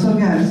हामी भन्छौँ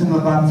कि हामीसँग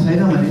पाप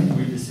छैन भने,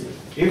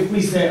 if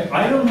we say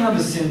I don't have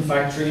a sin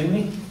factory in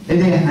me,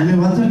 यदि हामी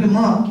भन्छौँ कि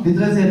म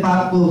भित्र चाहिँ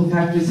पापको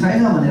फ्याक्ट्री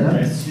छैन भनेर,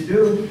 yes you do.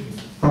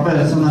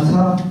 तपाईहरुसँग छ.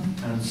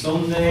 And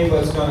someday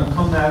what's going to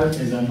come out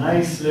is a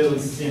nice little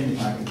sin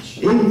package.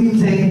 एक दिन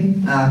चाहिँ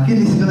के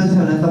निस्कने छ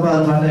भने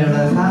तपाईहरुबाट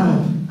एउटा सानो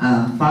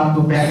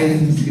पापको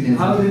प्याकेज निस्किने छ.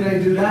 How did I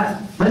do that?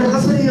 मैले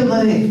कसरी यो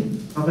गरे?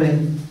 तपाई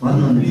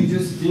भन्नुहुन्छ. You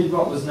just did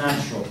what was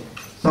natural.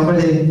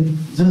 तपाईले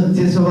जुन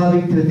चाहिँ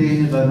स्वाभाविक थियो त्यही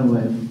नै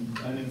गर्नुभयो.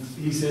 And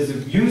he says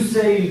if you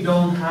say you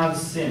don't have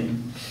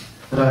sin,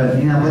 र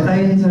यहाँ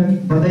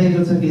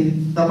बताइएको छ कि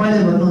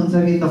तपाईले भन्नुहुन्छ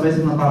कि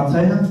तपाईसँग पाप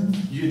छैन,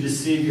 you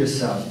deceive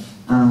yourself.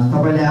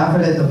 तपाईले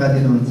आफैलाई धोका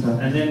दिनुहुन्छ.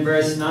 And then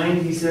verse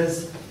 9 he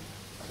says,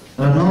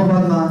 र 9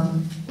 पदमा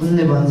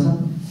उनले भन्छ,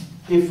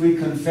 if we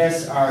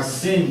confess our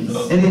sins,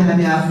 यदि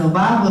हामी आफ्नो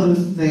पापहरू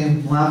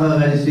चाहिँ उहाँको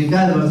अगाडि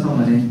स्वीकार गर्छौँ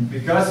भने,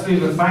 because we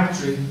have a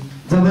factory,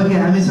 जबकि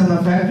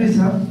हामीसँग फ्याक्ट्री छ,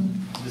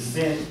 the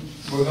sin,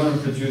 we're going to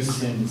produce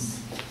sins.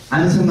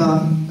 हामीसँग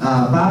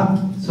पाप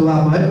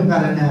स्वभाव भएको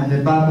कारणले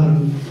हामीले पापहरू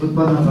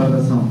उत्पन्न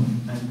गर्दछौँ.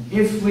 And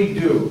if we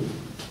do,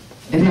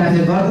 यदि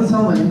हामीले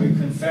गर्दछौँ भने, we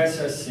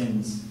confess our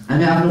sins,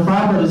 हामी आफ्नो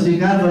पापहरू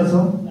स्वीकार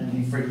गर्छौँ, and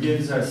he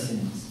forgives our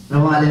sins, र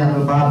उहाँले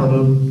हाम्रो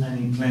पापहरू and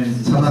he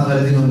cleanses क्षमा us.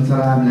 गरिदिनुहुन्छ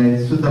र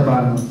हामीलाई शुद्ध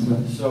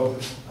पार्नुहुन्छ. So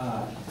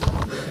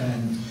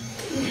and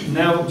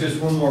now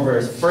just one more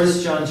verse.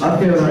 1 John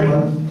chapter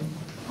 3,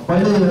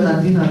 पहिलो योहना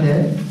 3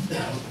 अध्याय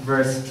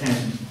verse 10.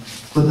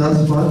 को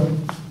 10 पद.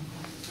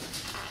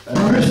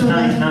 Verse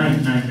 9, sorry.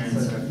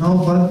 9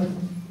 पद.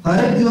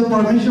 हरेक जो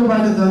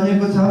परमेश्वरबाट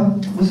जन्मेको छ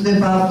उसले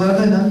पाप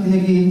गर्दैन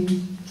किनकि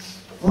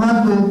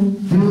उहाँको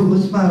जिउ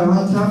उसमा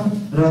रहन्छ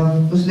र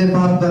उसले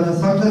पाप गर्न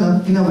सक्दैन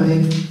किनभने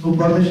ऊ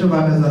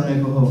परमेश्वरबाट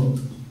जन्मेको हो.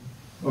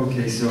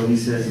 Okay, so he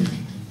says,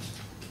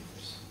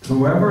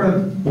 whoever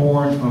is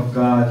born of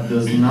God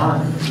does not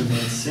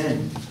commit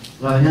sin.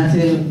 र यहाँ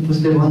चाहिँ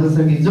उसले भन्दछ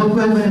कि जो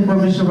कोही पनि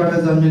परमेश्वरबाट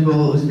जन्मेको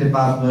हो उसले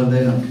पाप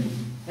गर्दैन.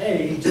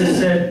 Hey, he just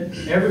said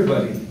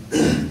everybody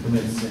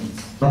commits sins.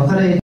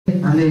 भर्खरै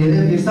हामीले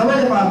हेर्यौँ कि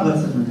सबैले पाप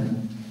गर्छन् भनेर.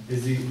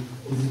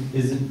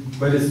 Is it,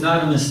 but it's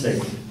not a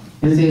mistake.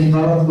 यो चाहिँ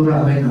गलत कुरा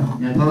होइन,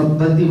 यहाँ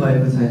गल्ती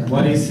भएको छैन.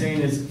 What he's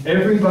saying is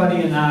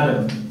everybody in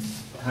Adam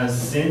has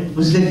sin.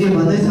 उसले के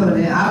भन्दैछ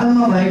भने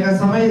आदममा भएका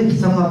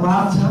सबैसँग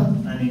पाप छ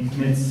And he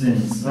commits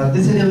sins. र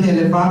त्यसैले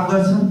उनीहरूले पाप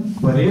गर्छन्.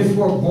 But if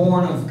we're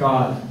born of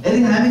God,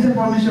 यदि हामी चाहिँ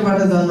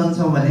परमेश्वरबाट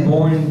जन्मन्छौँ भने,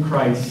 born in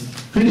Christ,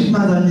 ख्रीष्टमा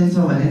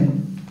जन्मिन्छौँ भने,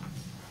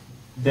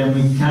 then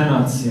we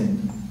cannot sin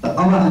अब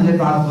हामीले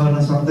पाप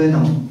गर्न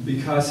सक्दैनौँ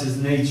because His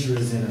nature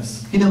is in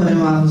us. किनभने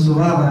उहाँको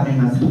स्वभाव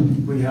हामीमा छ।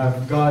 We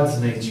have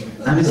God's nature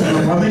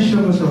हामीसँग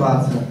परमेश्वरको स्वभाव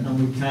छ and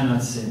we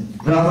cannot sin.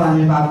 र अब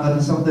हामी पाप गर्न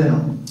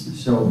सक्दैनौँ।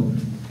 So,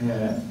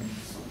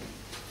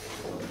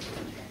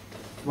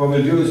 what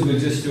we'll do is we'll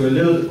just do a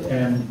little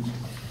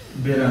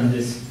bit on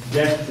this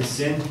death to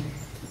sin.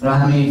 र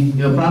हामी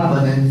यो पाप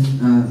भन्ने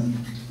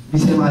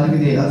विषयमा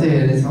अलिकति अझै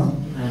हेर्नेछौँ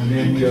And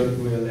then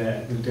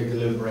we'll take a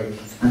little break.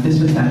 अनि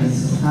त्यसपछि हामी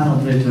सानो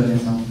ब्रेक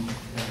गर्नेछौँ।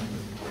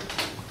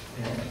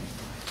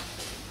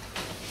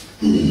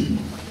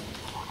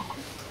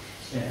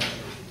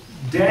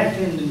 Death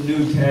in the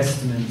New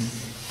Testament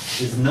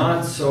is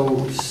not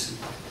so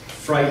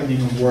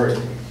frightening a word.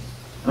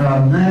 र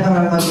नयाँ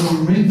करारमा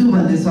जुन मृत्यु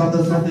भन्ने शब्द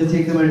छ त्यो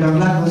चाहिँ एकदमै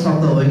डरलाग्दो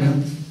शब्द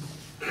होइन।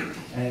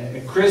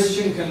 A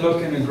Christian can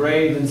look in a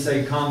grave and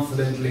say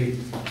confidently,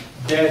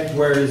 "Death,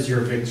 where is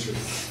your victory?"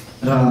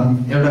 र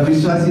एउटा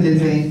विश्वासीले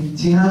चाहिँ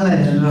चिहानलाई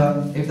हेरेर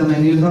एकदमै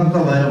निर्धक्क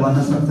भएर भन्न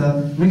सक्छ,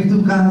 मृत्यु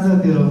कहाँ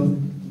छ तेरो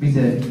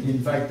विजय। In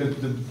fact,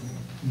 the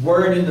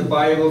word in the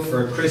Bible for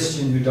a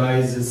Christian who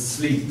dies is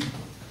sleep.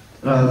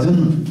 र जुन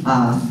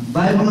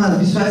बाइबलमा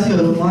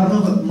विश्वासीहरू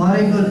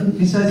मरेको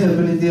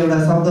विश्वासीहरूको निम्ति एउटा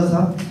शब्द छ,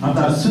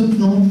 अर्थात्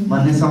सुत्नु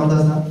भन्ने शब्द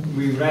छ।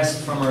 We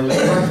rest from our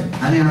labor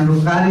हामी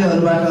हाम्रो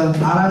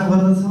कार्यहरूबाट आराम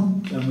गर्दछौँ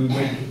and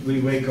we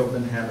wake up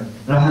in heaven.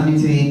 र हामी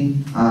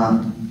चाहिँ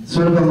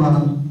स्वर्गमा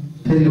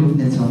फेरि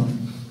उठ्नेछौँ,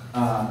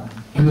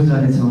 युद्ध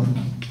गर्नेछौँ।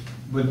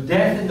 But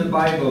death in the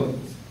Bible,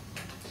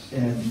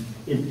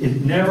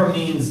 it never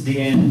means the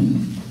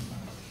end.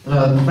 र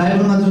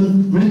बाइबलमा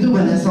जुन मृत्यु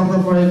भन्ने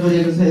शब्द प्रयोग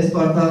गरिएको छ यसको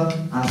अर्थ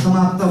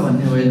समाप्त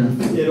भन्ने होइन।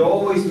 It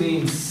always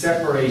means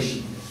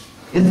separation.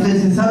 यसले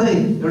चाहिँ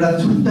सधैँ एउटा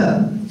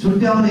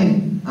छुट्याउने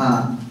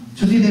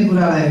छुटिने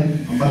कुरालाई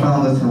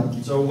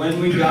बताउँदछ। So when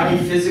we die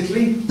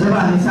physically, जब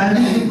हामी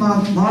शारीरिक रूपमा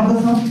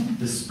मर्दछौँ,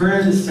 the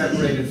spirit is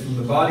separated from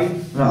the body.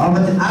 र अब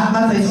चाहिँ आत्मा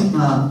चाहिँ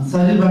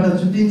शरीरबाट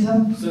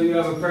छुट्टिन्छ। So you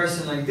have a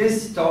person like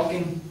this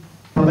talking.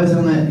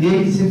 तपाईसँग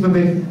यही किसिमको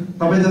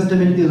तपाईँ जस्तो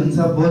व्यक्ति हुन्छ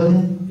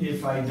बोल्ने।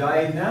 If I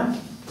died now,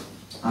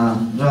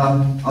 र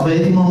अब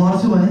यदि म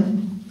मर्छु भने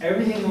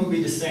everything will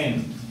be the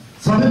same.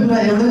 सबै कुरा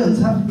एउटै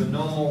हुन्छ। But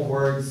no more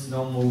words,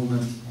 no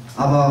movement.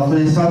 अब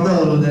कुनै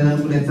शब्दहरू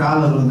हुँदैन, कुनै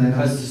चालहरू हुँदैन।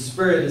 Because the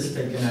spirit is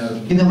taken out.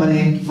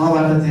 किनभने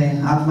मबाट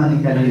चाहिँ आत्मा And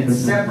निकालिएको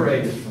it's छ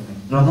separated from me.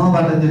 र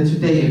मबाट त्यो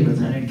छुट्याइएको छ।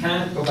 And it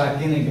can't go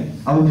back in again.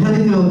 अब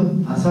फेरि त्यो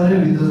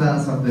शरीरभित्र जान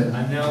सक्दैन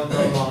I'm now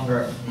no longer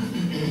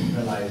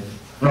alive.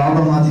 र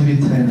अब म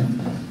जीवित छैन।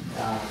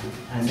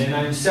 And then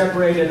I'm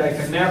separated. I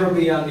can never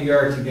be on the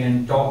earth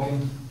again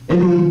talking.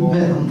 यदि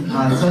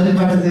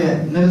शरीरबाट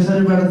चाहिँ मेरो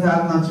शरीरबाट चाहिँ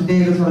आत्मा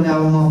छुट्याइएको छ भने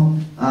अब म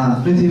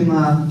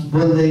पृथ्वीमा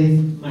बोल्दै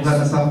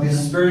गर्न सक्दिनँ।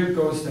 Spirit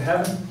goes to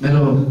heaven.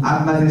 मेरो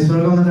आत्मा चाहिँ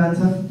स्वर्गमा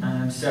जान्छ And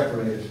I'm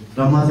separated. र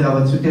म चाहिँ अब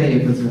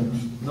छुट्याइएको छु।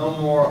 No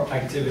more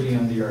activity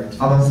on the earth.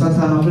 अब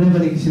संसारमा कुनै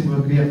पनि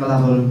किसिमको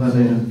क्रियाकलापहरू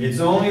गर्दैन। It's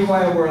only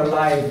while we're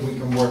alive we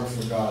can work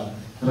for God.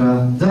 र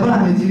जब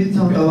हामी जीवित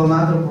छौँ तब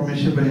मात्र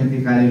परमेश्वरको निम्ति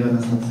कार्य गर्न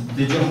सक्छौँ।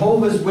 The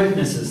Jehovah's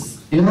Witnesses,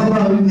 यहोवा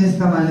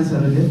विटनेसका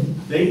मानिसहरूले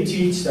they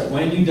teach that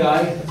when you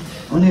die,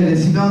 उनीहरूले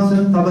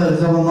सिकाउँछन् तपाईहरु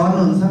जब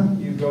मर्नुहुन्छ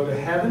you go to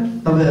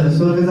heaven तपाईहरु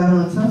स्वर्ग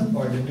जानुहुन्छ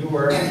or the new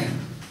earth,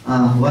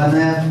 वा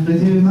नयाँ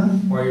पृथ्वीमा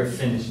or you're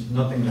finished,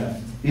 nothing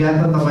left. या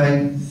त तपाई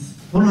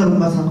पूर्ण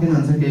रूपमा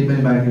सकिनुहुन्छ केही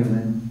पनि बाँकी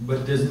हुँदैन।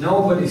 But there's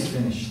nobody's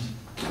finished.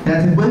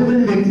 त्यहाँ चाहिँ कोही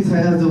पनि व्यक्ति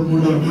छैन जो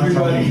पूर्ण रूपमा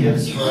Everybody सकिन्छ।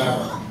 lives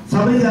forever.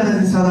 सबैजना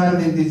चाहिँ सदाको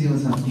निम्ति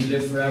जिउँछन्। You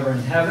live forever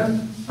in heaven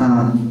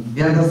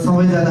या त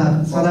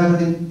सबैजना सदाको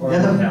निम्ति or या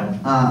in त hell.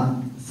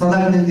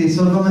 सदाको निम्ति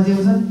स्वर्गमा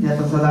जिउँछन् या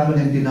त सदाको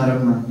निम्ति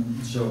नरकमा।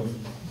 So,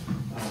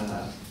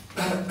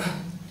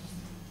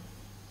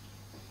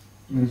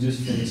 we'll just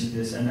finish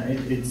this, and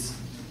it's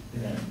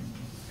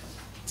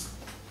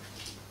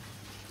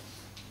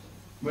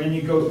when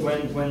you go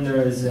when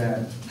there is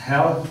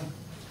hell,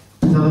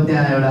 जब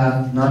त्यहाँ एउटा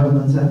नरक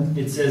हुन्छ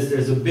it says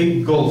there's a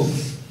big gulf.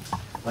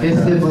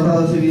 यसले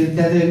बताउँछ कि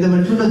त्यहाँ चाहिँ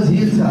एकदमै ठुलो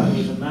झिल छ।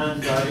 There's a man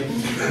died,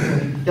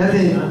 त्यहाँ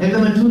चाहिँ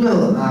एकदमै ठुलो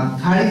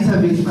खाडी छ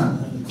बीचमा।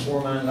 and the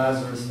poor man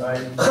Lazarus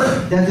died.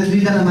 त्यहाँ चाहिँ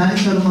दुईजना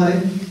मानिसहरू मरे,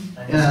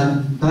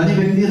 धनी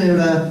व्यक्ति र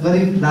एउटा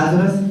गरिब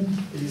Lazarus.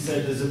 He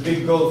said there's a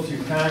big gulf, you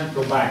can't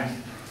go back.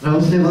 र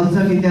उसले भन्छ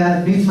कि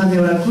त्यहाँ बीचमा चाहिँ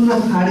एउटा ठुलो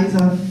खाडी छ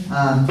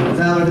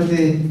जहाँबाट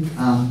चाहिँ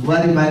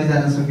वारी बारी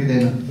जान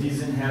सकिँदैन।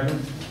 He's in heaven.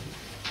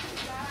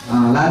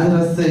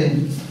 लाजरस चाहिँ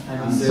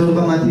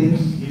स्वर्गमा थिए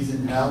He's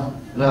in hell.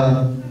 र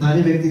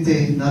धनी व्यक्ति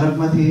चाहिँ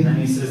नरकमा थिए। And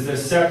he says they're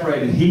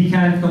separated. He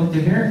can't come to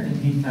here, and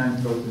he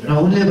can't go to र there.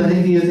 उनले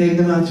भने कि यो चाहिँ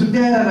एकदमै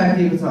छुट्याएर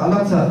राखिएको छ,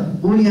 अलग छ।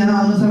 ऊ यहाँ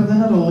आउन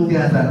सक्दैन र ऊ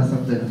त्यहाँ जान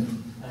सक्दैन।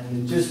 And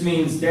it just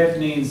means death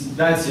means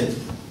that's it.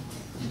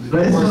 र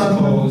यसको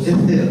अर्थ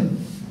यस्तै हो।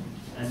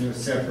 And you're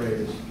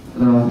separated.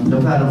 र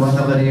ढोकाहरू बन्द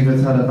गरिएको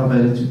छ र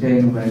तपाईहरु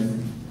छुट्याइनु भएको छ।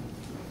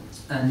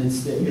 And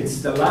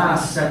it's the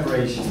last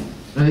separation.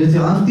 र यो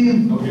चाहिँ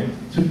अन्तिम Okay.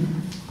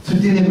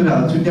 छुट्टिने कुरा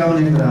हो,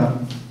 छुट्याउने कुरा हो।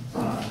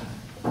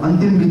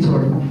 अन्तिम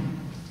बिछोड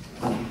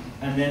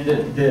And then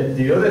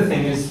the other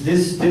thing is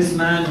this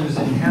man who's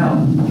in hell.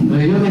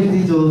 र यो व्यक्ति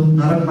जो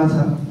नरकमा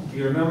छ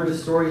You remember the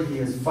story? He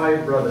has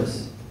 5 brothers.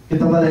 के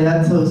तपाईलाई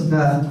याद छ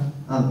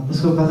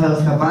उसको कथा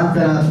उसका 5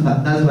 जना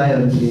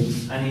दाजुभाइहरू थिए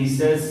And he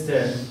says to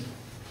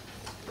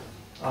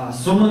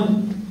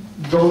someone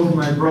go to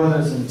my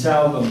brothers and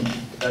tell them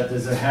that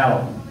there's a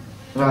hell.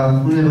 र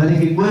उनले भने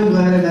कि कोही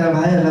गएर मेरा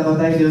भाइहरूलाई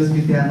बताइदियोस्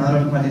कि त्यहाँ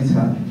नरक पनि छ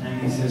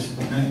And he says,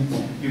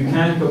 you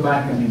can't go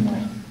back anymore.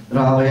 र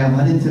अब यहाँ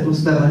भनिन्छ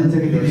उसलाई भनिन्छ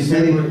कि तिमी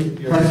फेरि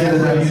फर्केर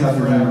जान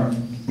सक्दैनौ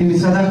तिमी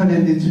सदाको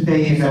निम्ति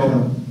छुट्याइएका छौ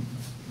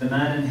The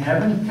man in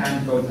heaven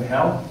can't go to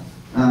hell.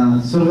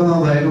 स्वर्गमा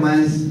भएको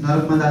मानिस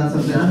नरकमा जान The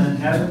सक्दैन man in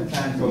heaven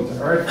can't go to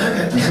earth.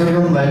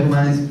 स्वर्गमा भएको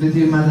मानिस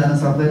पृथ्वीमा जान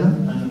सक्दैन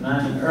And the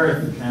man in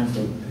earth can't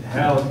go to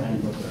hell,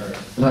 can't go to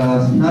earth. र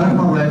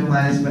नरकमा भएको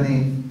मानिस पनि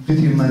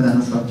पृथ्वीमा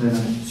जान सक्दैन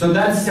So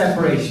that's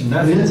separation.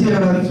 यो चाहिँ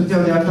एउटा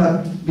छुट्याउने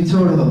अर्थात्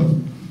बिछोड हो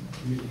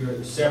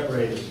You're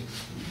separated.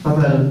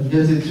 तपाईहरु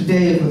यो चाहिँ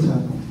छुट्याइएको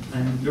छ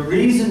And the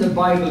reason the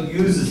Bible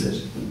uses it,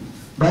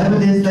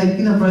 बाइबलले यसलाई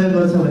किन प्रयोग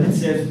गर्छ भने it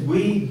says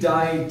we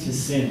died to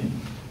sin.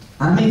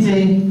 हामी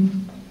चाहिँ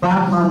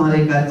पापमा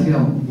मरेका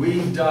थियौं We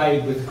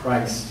died with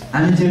Christ.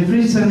 हामी चाहिँ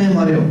ख्रीष्टसँगै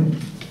मर्यौं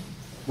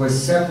We're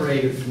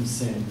separated from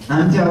sin.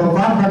 हामी चाहिँ अब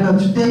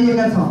पापबाट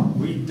छुट्याइएका छौं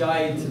We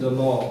died to the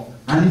law.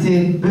 हामी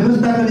चाहिँ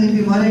व्यवस्थाको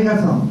निम्ति मरेका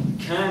छौं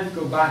Can't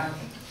go back.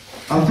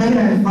 अब फेरि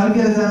हामी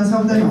फर्केर जान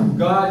सक्दैनौं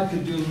God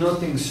could do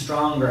nothing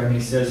stronger, and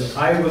He says,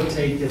 "I will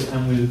take it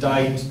and will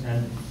die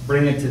and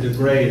bring it to the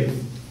grave."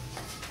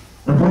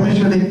 र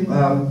परमेश्वरले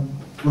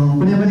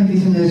कुनै पनि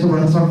किसिमले यसो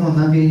भन्न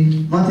सक्नुहुन्न कि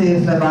म चाहिँ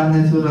यसलाई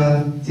बाँध्नेछु र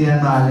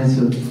चिहानमा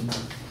हाल्नेछु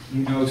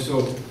You know,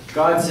 so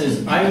God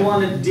says, "I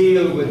want to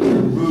deal with the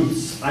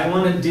roots. I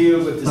want to deal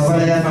with the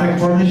sin factor."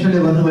 परमेश्वरले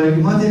भन्नुभयो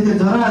कि म चाहिँ त्यो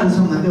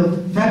जराहरूसँग त्यो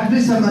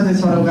फ्याक्ट्रीसँग चाहिँ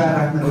सरोकार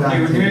राख्न Okay,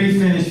 we're चाहन्छु nearly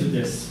finished with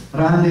this, र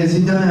हामीले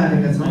सिद्धाउन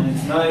आँटेका छौं and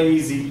it's not an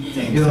easy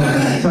thing. यो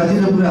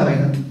सजिलो कुरा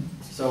होइन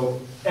So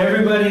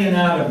everybody in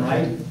Adam,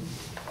 right?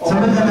 All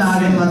सबैजना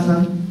have आदममा sinned.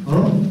 छन् हो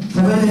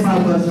सबैले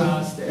पाप गर्छ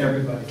Past to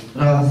everybody.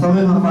 र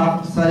सबैमा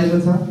पाप सरेको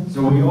छ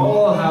So we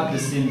all have the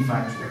sin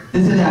factor.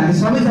 त्यसैले हामी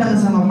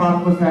सबैजनासँग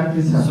पापको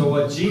फ्याक्ट्री छ So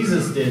what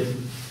Jesus did,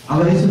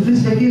 अब येशू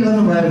ख्रीष्टले के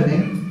गर्नुभयो भने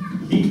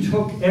He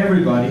took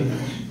everybody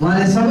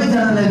उहाँले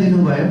सबैजनालाई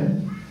लिनुभयो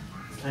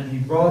and He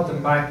brought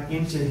them back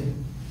into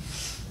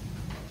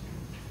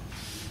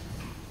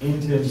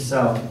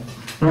Himself.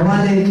 र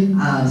उहाँले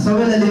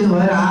सबैलाई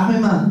लिनुभयो र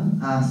आफैमा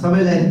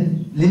सबैलाई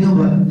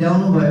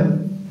ल्याउनु भयो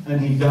And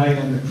He died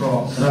on the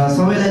cross. र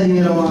सबैलाई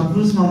लिएर उहाँ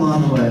क्रुसमा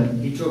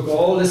मर्नुभयो He took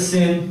all the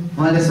sin,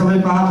 उहाँले सबै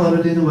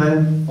पापहरू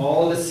लिनुभयो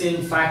all the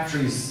sin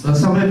factories, र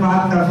सबै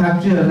पापका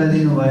फ्याक्ट्रीहरूलाई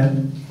लिनुभयो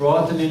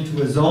brought them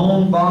into His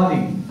own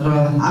body, र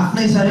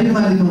आफ्नै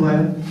शरीरमा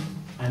लिनुभयो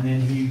and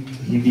then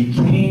He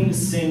became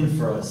sin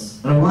for us.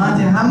 र उहाँ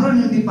चाहिँ हाम्रो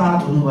निम्ति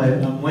पाप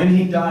हुनुभयो And when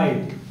He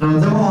died, र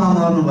जब उहाँ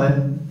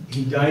मर्नुभयो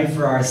He died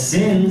for our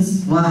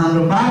sins, उहाँ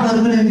हाम्रो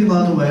पापहरूको निम्ति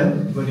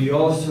मर्नुभयो but He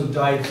also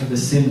died for the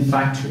sin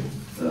factory.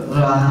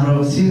 र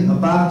हाम्रो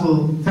पापको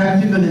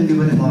फ्याक्ट्रीको निम्ति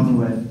पनि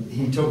मर्नुभयो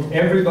He took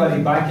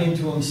everybody back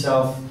into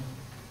Himself.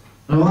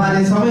 र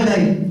उहाँले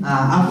सबैलाई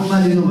आफूमा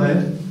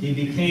लिनुभयो He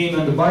became,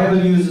 and the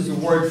Bible uses a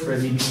word for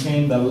it, He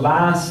became the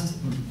last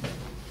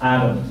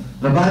Adam.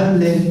 र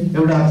बाइबलले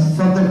एउटा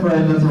शब्द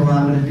प्रयोग गर्छ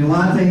उहाँको निम्ति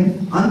उहाँ चाहिँ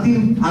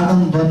अन्तिम आदम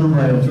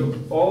बन्नुभयो He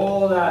took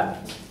all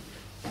that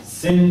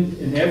sin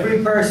in every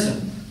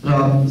person. र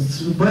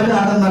पहिलो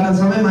आदमबाट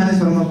सबै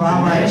मानिसहरूमा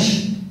पाप आयो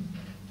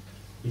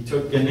He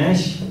took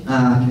Ganesh,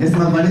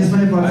 यसमा गणेश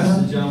पनि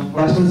पर्छ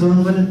पास्टर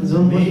जोन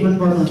पनि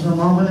पर्नुहुन्छ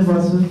म पनि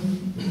पर्छु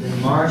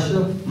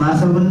Marshall,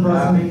 मार्शल पनि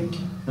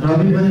पर्छ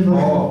रवि पनि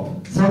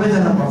पर्छ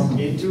सबैजना पर्छ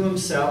into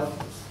Himself,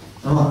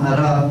 र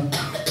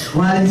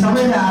उहाँले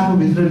सबैलाई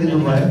आफूभित्र and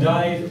लिनुभयो He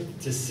died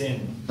to sin.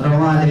 र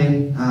उहाँले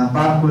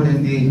पापको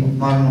निम्ति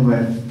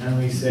मर्नुभयो And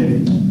we say,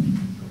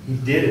 He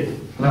did it.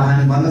 र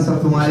हामी भन्न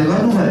सक्छौँ उहाँले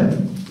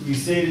गर्नुभयो We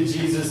say to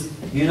Jesus,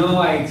 "You know,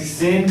 I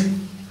sinned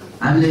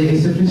हामीले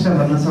येशू ख्रीष्ट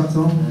भन्न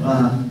सक्छौँ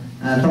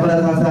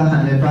तपाईलाई थाहा छ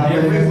हामीले पाप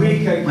every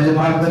week. I मैले come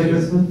पाप back to गरेको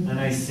छु you, and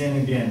I sin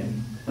again."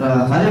 र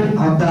हरेक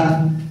हप्ता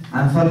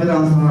हामी फर्केर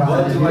आउँछौँ र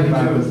What do I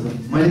do?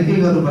 मैले के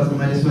गर्नुपर्छ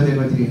मैले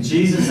सोधेको थिएँ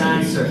Jesus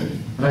answered.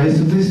 र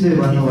येशू ख्रीष्टले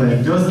भन्नुभयो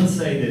He doesn't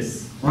say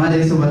this. उहाँले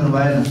यसो भन्नु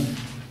भएन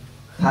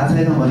थाहा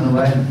छैन भन्नु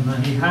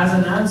भएन He has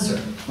an answer.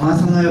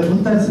 उहाँसँग यो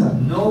उत्तर छ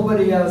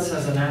Nobody else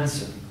has an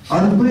answer.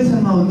 अरू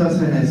कोहीसँग उत्तर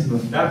छैन यसको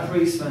That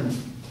policeman,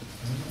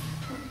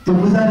 त्यो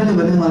पुजारीले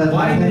भने मलाई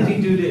why थाहा did छैन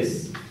he do this?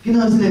 किन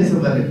उसले यसो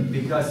गरे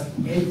Because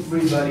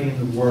everybody in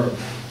the world,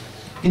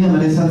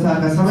 किनभने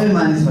संसारका सबै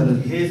मानिसहरू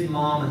his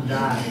mom and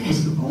dad,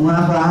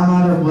 उहाँको आमा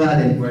र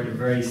बुवाले were the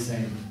very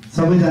same.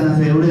 सबैजना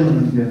चाहिँ एउटै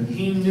हुनुहुन्थ्यो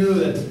He knew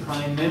that the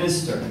prime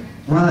minister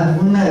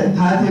उनलाई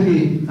थाहा थियो कि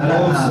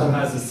also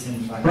has a sin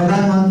factor.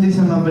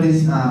 प्रधानमन्त्रीसँग पनि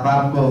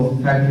पापको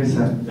फ्याक्ट्री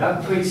छ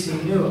That priest, he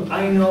knew.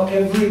 I know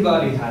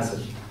everybody has it.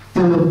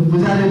 त्यो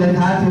पुजारीलाई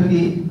थाहा थियो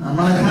कि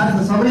मलाई थाहा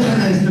छ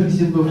सबैजना यस्तो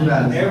किसिमको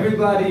कुराहरू छ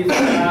Everybody, if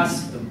you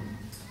ask them,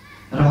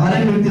 र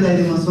हरेक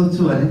व्यक्तिलाई म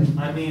सोध्छु भने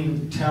I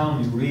mean, tell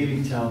me,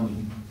 really tell me.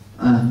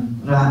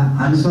 र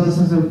हामी सोध्न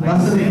सक्छौँ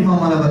वास्तविकमा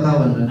मलाई बताऊ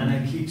भनेर And I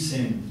keep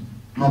sinning.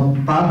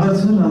 म पाप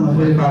गर्छु र म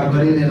फेरि पाप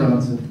गरि नै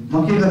रहन्छु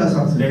म के गर्न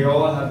सक्छु They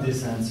all have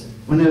this answer.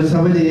 उनीहरू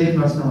सबैले यही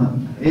प्रश्नमा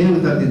यही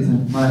उत्तर दिन्छन्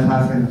मलाई थाहा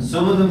छैन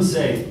Some of them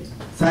say,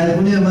 सायद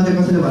उनीहरू मध्ये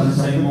कसैले भन्न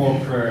say सक्छ more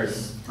prayers,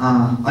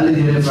 अलि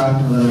धेरै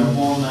प्रार्थना do गर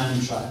more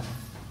mantra,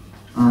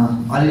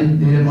 अलि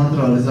धेरै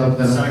मन्त्रहरू जप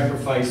गर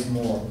sacrifice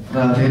more.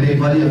 र धेरै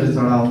बलिहरू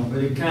चढाऊ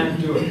But you can't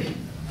do it.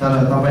 तर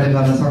तपाईले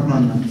गर्न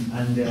सक्नुहुन्न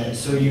And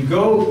so you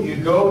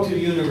go to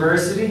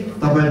university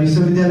तपाई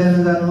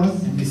विश्वविद्यालयमा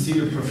जानुहोस् and you see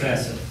the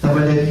professor.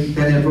 तपाईले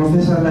त्यहाँ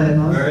प्रोफेसरलाई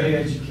हेर्नुहोस् Very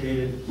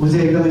educated, उ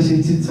चाहिँ एकदमै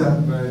शिक्षित छ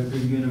very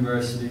big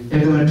university.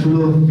 एकदमै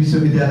ठुलो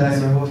विश्वविद्यालय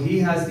So well, he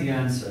has the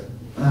answer.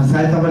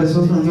 सायद तपाईले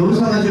सोच्नुहुन्छ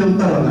उसँग चाहिँ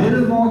उत्तर A होला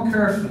little more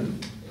carefully.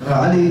 र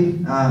अलि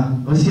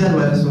होशियार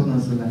भएर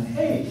सोध्नुहोस् उसलाई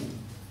Hey,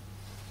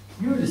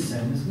 you're the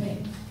same as me.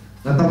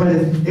 र तपाईले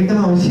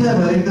एकदमै होशियार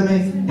भएर एकदमै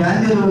ध्यान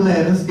दिएर उसलाई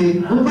हेर्नुहोस् कि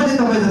उ पनि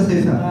तपाई जस्तै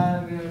छ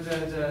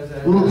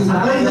उ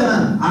सबैजना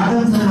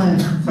आदमसँग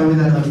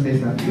सबैजना जस्तै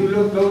छ You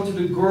go to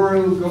the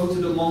guru, go to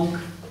the monk.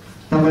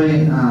 तपाई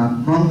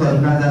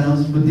मङ्कहरुका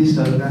जानुहोस्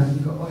बुद्धिस्टहरुका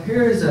Oh,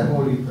 here is a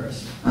Holi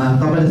person.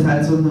 तपाईले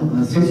सायद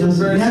सोध्नुहोस्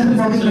यहाँ चाहिँ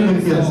पवित्र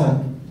व्यक्तिहरु छ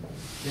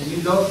Then you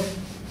look,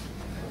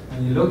 and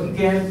you look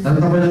again. र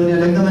तपाईले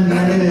उनीहरुलाई एकदमै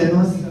निहालेर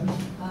हेर्नुहोस्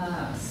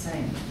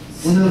Same.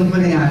 उनीहरु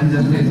पनि हामी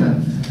जस्तै छन्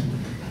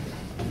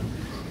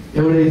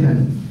एउटै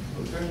छन्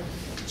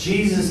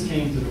Jesus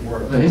came to the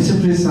world. र येशू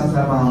ख्रीष्ट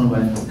संसारमा आउनु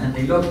भयो And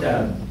they looked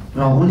at him. र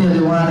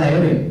उनीहरुले उहाँलाई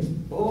हेरे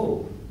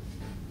Oh,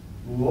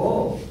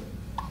 whoa.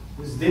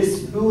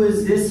 Who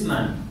is this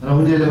man? र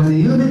उनीहरुले भने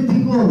यो व्यक्ति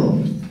को हो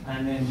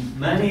And then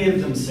many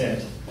of them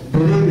said,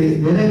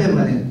 धेरैले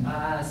भने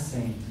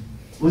same.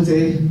 उ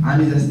चाहिँ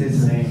हामी जस्तै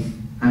छ Same.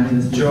 हामी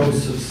जस्तै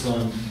Joseph's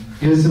son.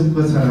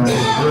 युसुफको छोरा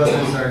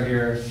Brothers are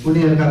here.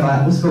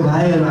 उनीहरुका उसको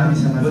भाइहरु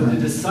हामीसँग But the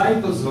छन्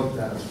disciples looked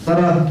at him. तर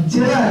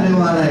चेलाहरुले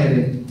उहाँलाई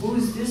हेरे Who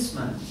is this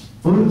man?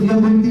 यो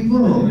व्यक्ति को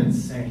हो They went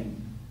same.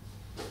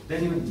 Then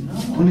he went, no.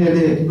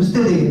 उनीहरुले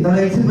उस्तै देखे तर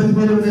एकछिनपछि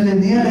फेरि उनीहरुले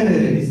निहालेर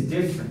हेरे He's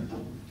different.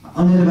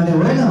 उनीहरुले भने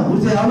होइन उ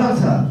चाहिँ अलग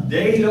छ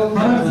They looked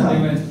at him and they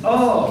went,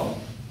 oh,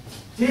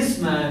 this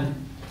man,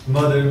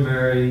 Mother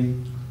Mary,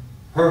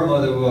 her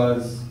mother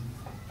was,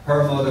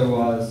 her mother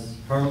was,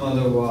 her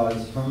mother was,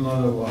 her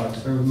mother was,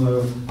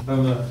 her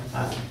mother.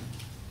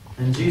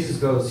 And Jesus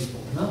goes,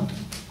 no.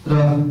 र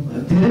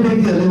धेरै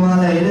व्यक्तिहरुले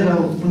उहाँलाई हेरेर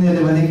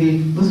उनीहरुले भने कि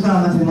उसको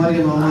आमा चाहिँ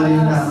मरियम हो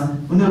मरियमको आमा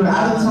उनीहरु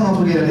आदमसँग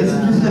पुगेर येशू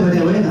ख्रीष्टले भने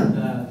होइन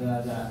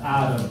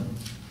Adam.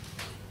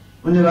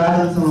 उनीहरु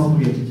आदमसँग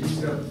पुगे Jesus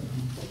goes,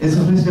 येशू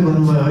ख्रीष्टले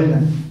भन्नुभयो होइन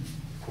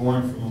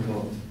born from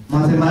above.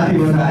 म चाहिँ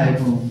माथिबाट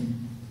आएको हुँ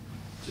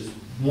Just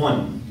one.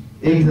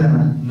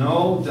 एकजना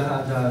No,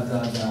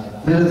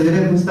 मेरो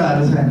धेरै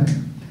पुस्ताहरु छैन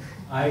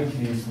I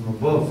came from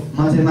above.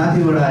 म चाहिँ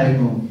माथिबाट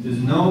आएको हुँ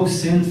There's no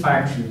sin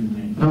factor in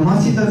me. र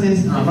मसित चाहिँ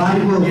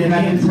पापको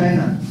फ्याक्ट्री छैन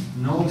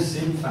No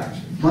sin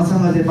factor.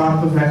 मसँग चाहिँ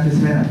पापको फ्याक्ट्री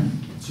छैन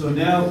So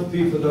now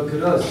people look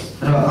at us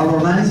र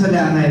अब मानिसहरूले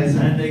हामीलाई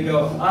हेर्छन् and they go,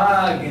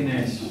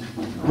 Ganesh.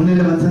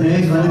 उनीहरूले भन्छन्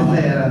हे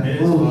गणेशलाई हेर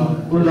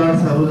ऊ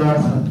लड्छ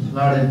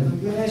लडे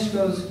Ganesh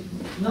goes,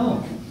 no,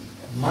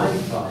 my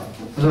father.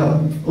 र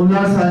ऊ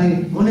लड्छ अनि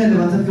उनीहरूले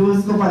भन्छन् कि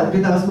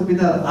उसको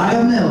पिता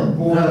आदम नै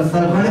हो र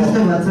तर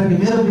गणेशले भन्छ कि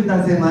मेरो पिता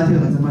चाहिँ माथि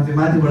हुनुहुन्छ म चाहिँ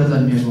माथिबाट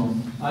जन्मिएको हुँ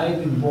I've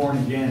been born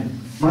again.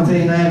 म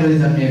चाहिँ नयाँ गरी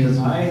जन्मिएको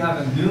छु I have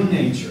a new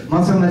nature.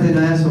 मसँग चाहिँ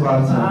नयाँ स्वभाव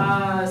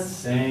छ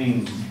Same.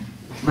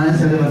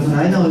 मानिसहरूले भन्छन्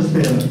होइन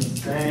उस्तै हो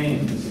Same.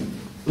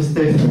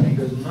 उस्तै छ He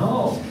goes, no,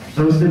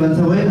 र उसले भन्छ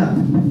होइन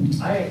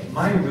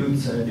my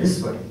roots are this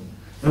way.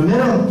 र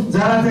मेरो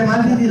जरा चाहिँ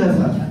माथितिर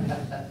छ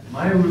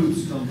My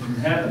roots come from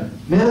heaven.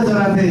 मेरो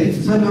जरा चाहिँ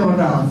स्वर्गबाट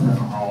आउँछ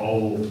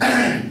Oh,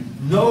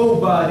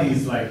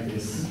 nobody's like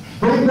this.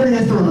 कोही पनि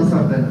यस्तो हुन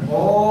सक्दैन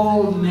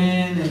All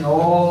men in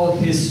all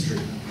history.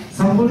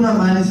 सम्पूर्ण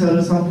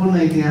मानिसहरू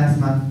सम्पूर्ण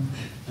इतिहासमा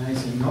And I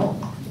say, no,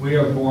 we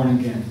are born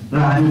again. र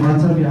हामी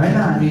भन्छौँ कि होइन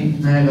हामी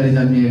नयाँ गरी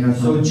जन्मिएका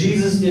छौँ So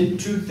Jesus did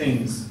two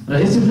things. र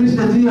येशू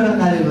ख्रीष्टले दुईवटा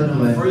कार्य The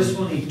गर्नुभयो first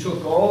one, he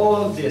took all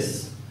of this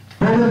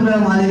पहिलो कुरा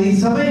उहाँले यी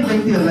सबै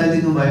व्यक्तिहरूलाई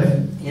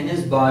दिनुभयो in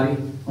his body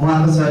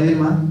उहाँको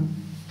शरीरमा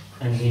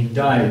and he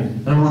died.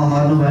 र उहाँ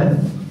मर्नुभयो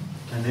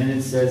And then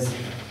it says,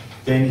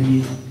 then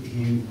he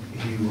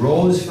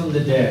rose from the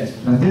dead.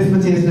 र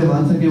त्यसपछि यसले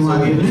भन्छ कि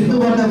उहाँले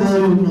मृत्युबाट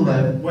गएर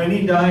उठ्नुभयो When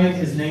he died,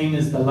 his name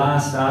is the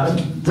last Adam.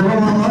 जब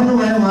उहाँ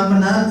मर्नुभयो उहाँको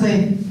नाम चाहिँ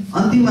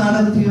अन्तिम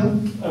आदम थियो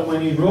And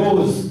when he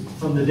rose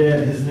from the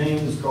dead, his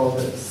name was called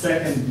the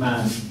second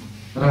man.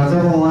 र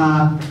जब उहाँ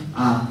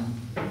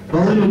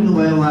गएर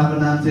उठ्नुभयो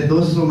उहाँको नाम चाहिँ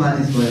दोस्रो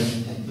मानिस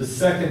भयो The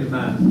second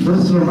man.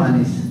 दोस्रो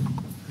मानिस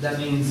That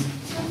means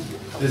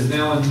there's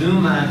now a new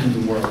man in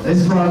the world.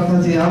 यसको अर्थ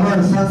चाहिँ अब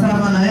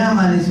संसारमा नयाँ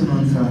मानिस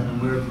हुनुहुन्छ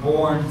And we're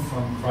born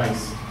from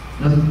Christ.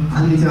 र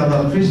हामी चाहिँ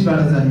अब ख्रीष्टबाट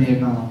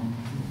जन्मिएका हौँ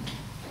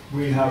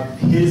We have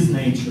his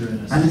nature in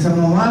us. हामीसँग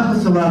उहाँको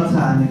स्वभाव छ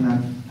हामीमा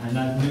And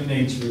that new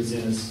nature is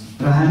in us.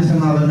 र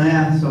हामीसँग अब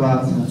नयाँ स्वभाव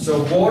छ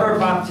So water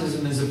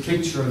baptism is a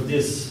picture of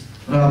this.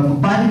 र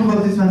पानीको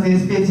बप्तिस्मा चाहिँ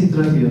यसकै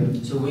चित्र थियो।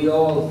 So we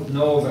all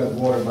know about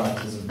water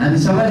baptism. हामी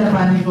सबैलाई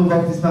पानीको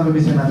बप्तिस्माको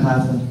विषयमा थाहा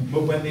छ।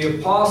 But when the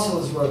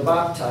apostles were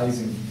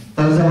baptizing,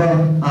 तर जब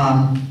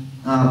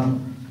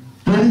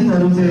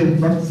प्रेरितहरू चाहिँ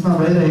बप्तिस्मा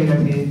भइरहेका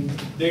थिए,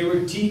 they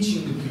were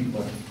teaching the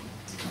people.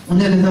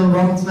 उनीहरूले जब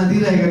बप्तिस्मा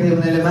दिइरहेका थिए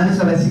उनीहरूले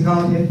मानिसहरूलाई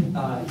सिकाउँथे।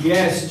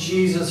 Yes,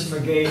 Jesus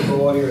forgave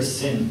all your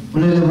sin.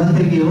 उनीहरूले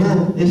भन्थे कि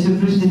हो येशू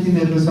ख्रीष्टले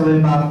तिमीहरूको सबै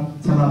पाप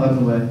क्षमा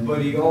गर्नुभयो। But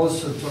he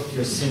also took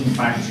your sin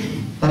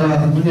factory. तर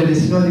उनीहरूले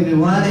सिकाउँथे कि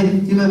उहाँले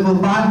तिमीहरूको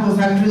पापको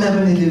फ्याक्ट्रीलाई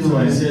पनि So he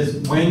दिनुभयो। says,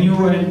 when you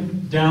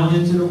went down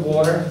into the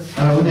water,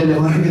 र उनीहरूले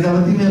भन्थे कि जब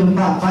तिमीहरू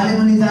पानी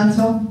मुनि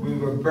जान्छौ we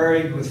were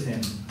buried with him.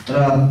 र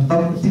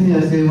तब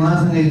तिमीहरू चाहिँ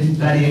उहाँसँगै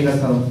गाडिएका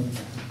छौ।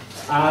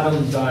 Adam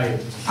died.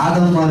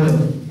 आदम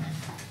मर्यो।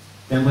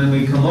 And when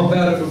we come up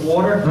out of the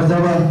water, र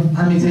जब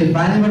हामी चाहिँ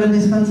पानीबाट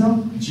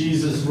निस्कन्छौँ,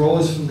 Jesus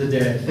rose from the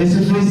dead,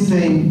 येशू ख्रीष्ट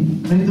चाहिँ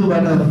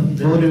मृत्युबाट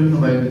भोरि उठ्नु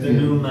भएको the थियो।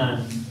 new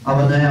man.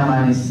 अब नयाँ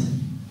मानिस।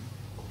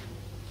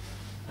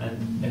 And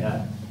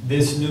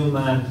this new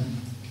man,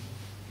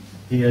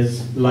 he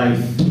has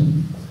life.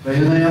 र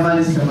यो नयाँ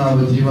मानिससँग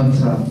अब जीवन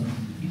छ।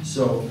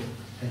 So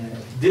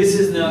this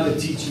is now the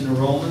teaching of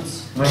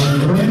Romans. र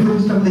रोमीको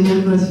पुस्तकले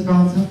यो कुरा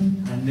सिकाउँछ।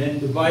 And then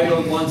the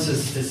Bible wants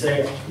us to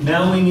say,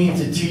 now we need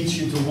to teach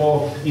you to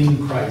walk in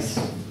Christ.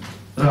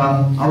 र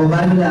अब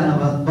बाइबलले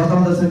हामीलाई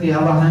बताउँदछ कि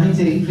अब हामी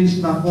चाहिँ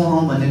ख्रीष्टमा को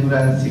हौं भन्ने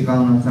कुरा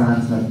सिकाउन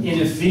चाहन्छ। In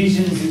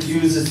Ephesians it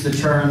uses the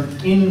term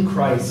in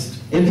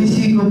Christ.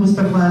 एफिसीको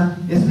पुस्तकमा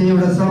यसले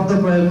एउटा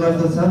शब्द प्रयोग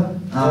गर्दछ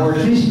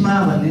ख्रीष्टमा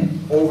भन्ने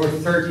over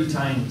 30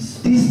 times.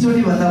 30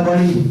 चोटी भन्दा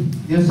बढी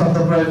यो शब्द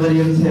प्रयोग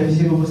गरिएको छ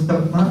एफिसीको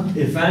पुस्तकमा।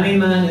 If any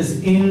man is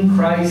in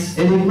Christ,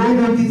 यदि कुनै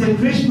व्यक्ति चाहिँ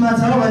ख्रीष्टमा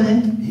छ भने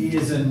he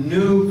is a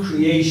new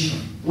creation.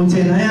 उ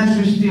चाहिँ नयाँ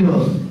सृष्टि हो।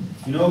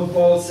 You know,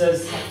 Paul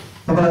says,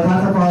 तपाईलाई थाहा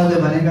छ पावलले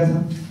भनेका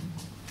छन्,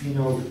 you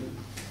know,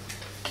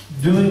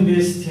 doing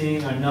this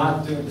thing or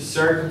not doing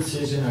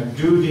circumcision or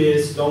do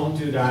this, don't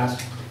do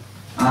that.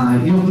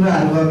 यो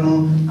कुराहरु गर्नु,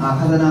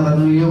 खाजा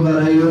नगर्नु, यो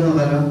गर, यो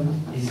नगर।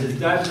 He says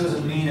that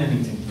doesn't mean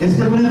anything.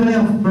 यसले कुनै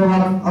पनि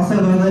प्रभाव असर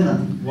गर्दैन।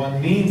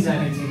 What means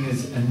anything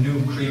is a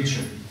new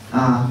creature.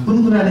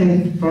 कुन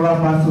कुराले प्रभाव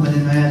पार्छ भने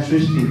नयाँ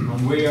सृष्टि।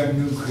 And we are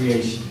new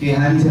creation. कि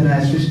हामी चाहिँ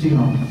नयाँ सृष्टि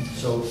हौं।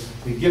 So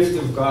the gift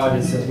of God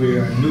is that we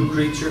are a new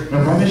creature.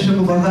 र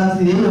परमेश्वरको वरदान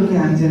चाहिँ यही हो कि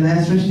हामी चाहिँ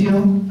नयाँ सृष्टि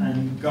हौं।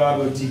 And God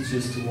will teach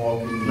us to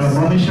walk in र this.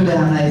 परमेश्वरले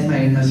हामीलाई यसमा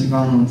हिँड्न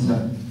सिकाउनुहुन्छ।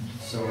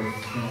 So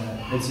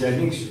let's see. I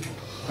think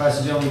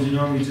Pastor John, would you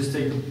normally just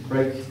take a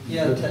break?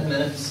 Yeah, 10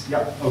 minutes.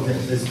 Yep. Okay.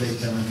 Let's take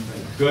 10 minutes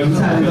break. हुन्छ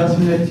हामी 10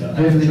 minute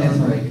brake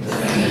लिनेछौँ।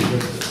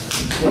 Good.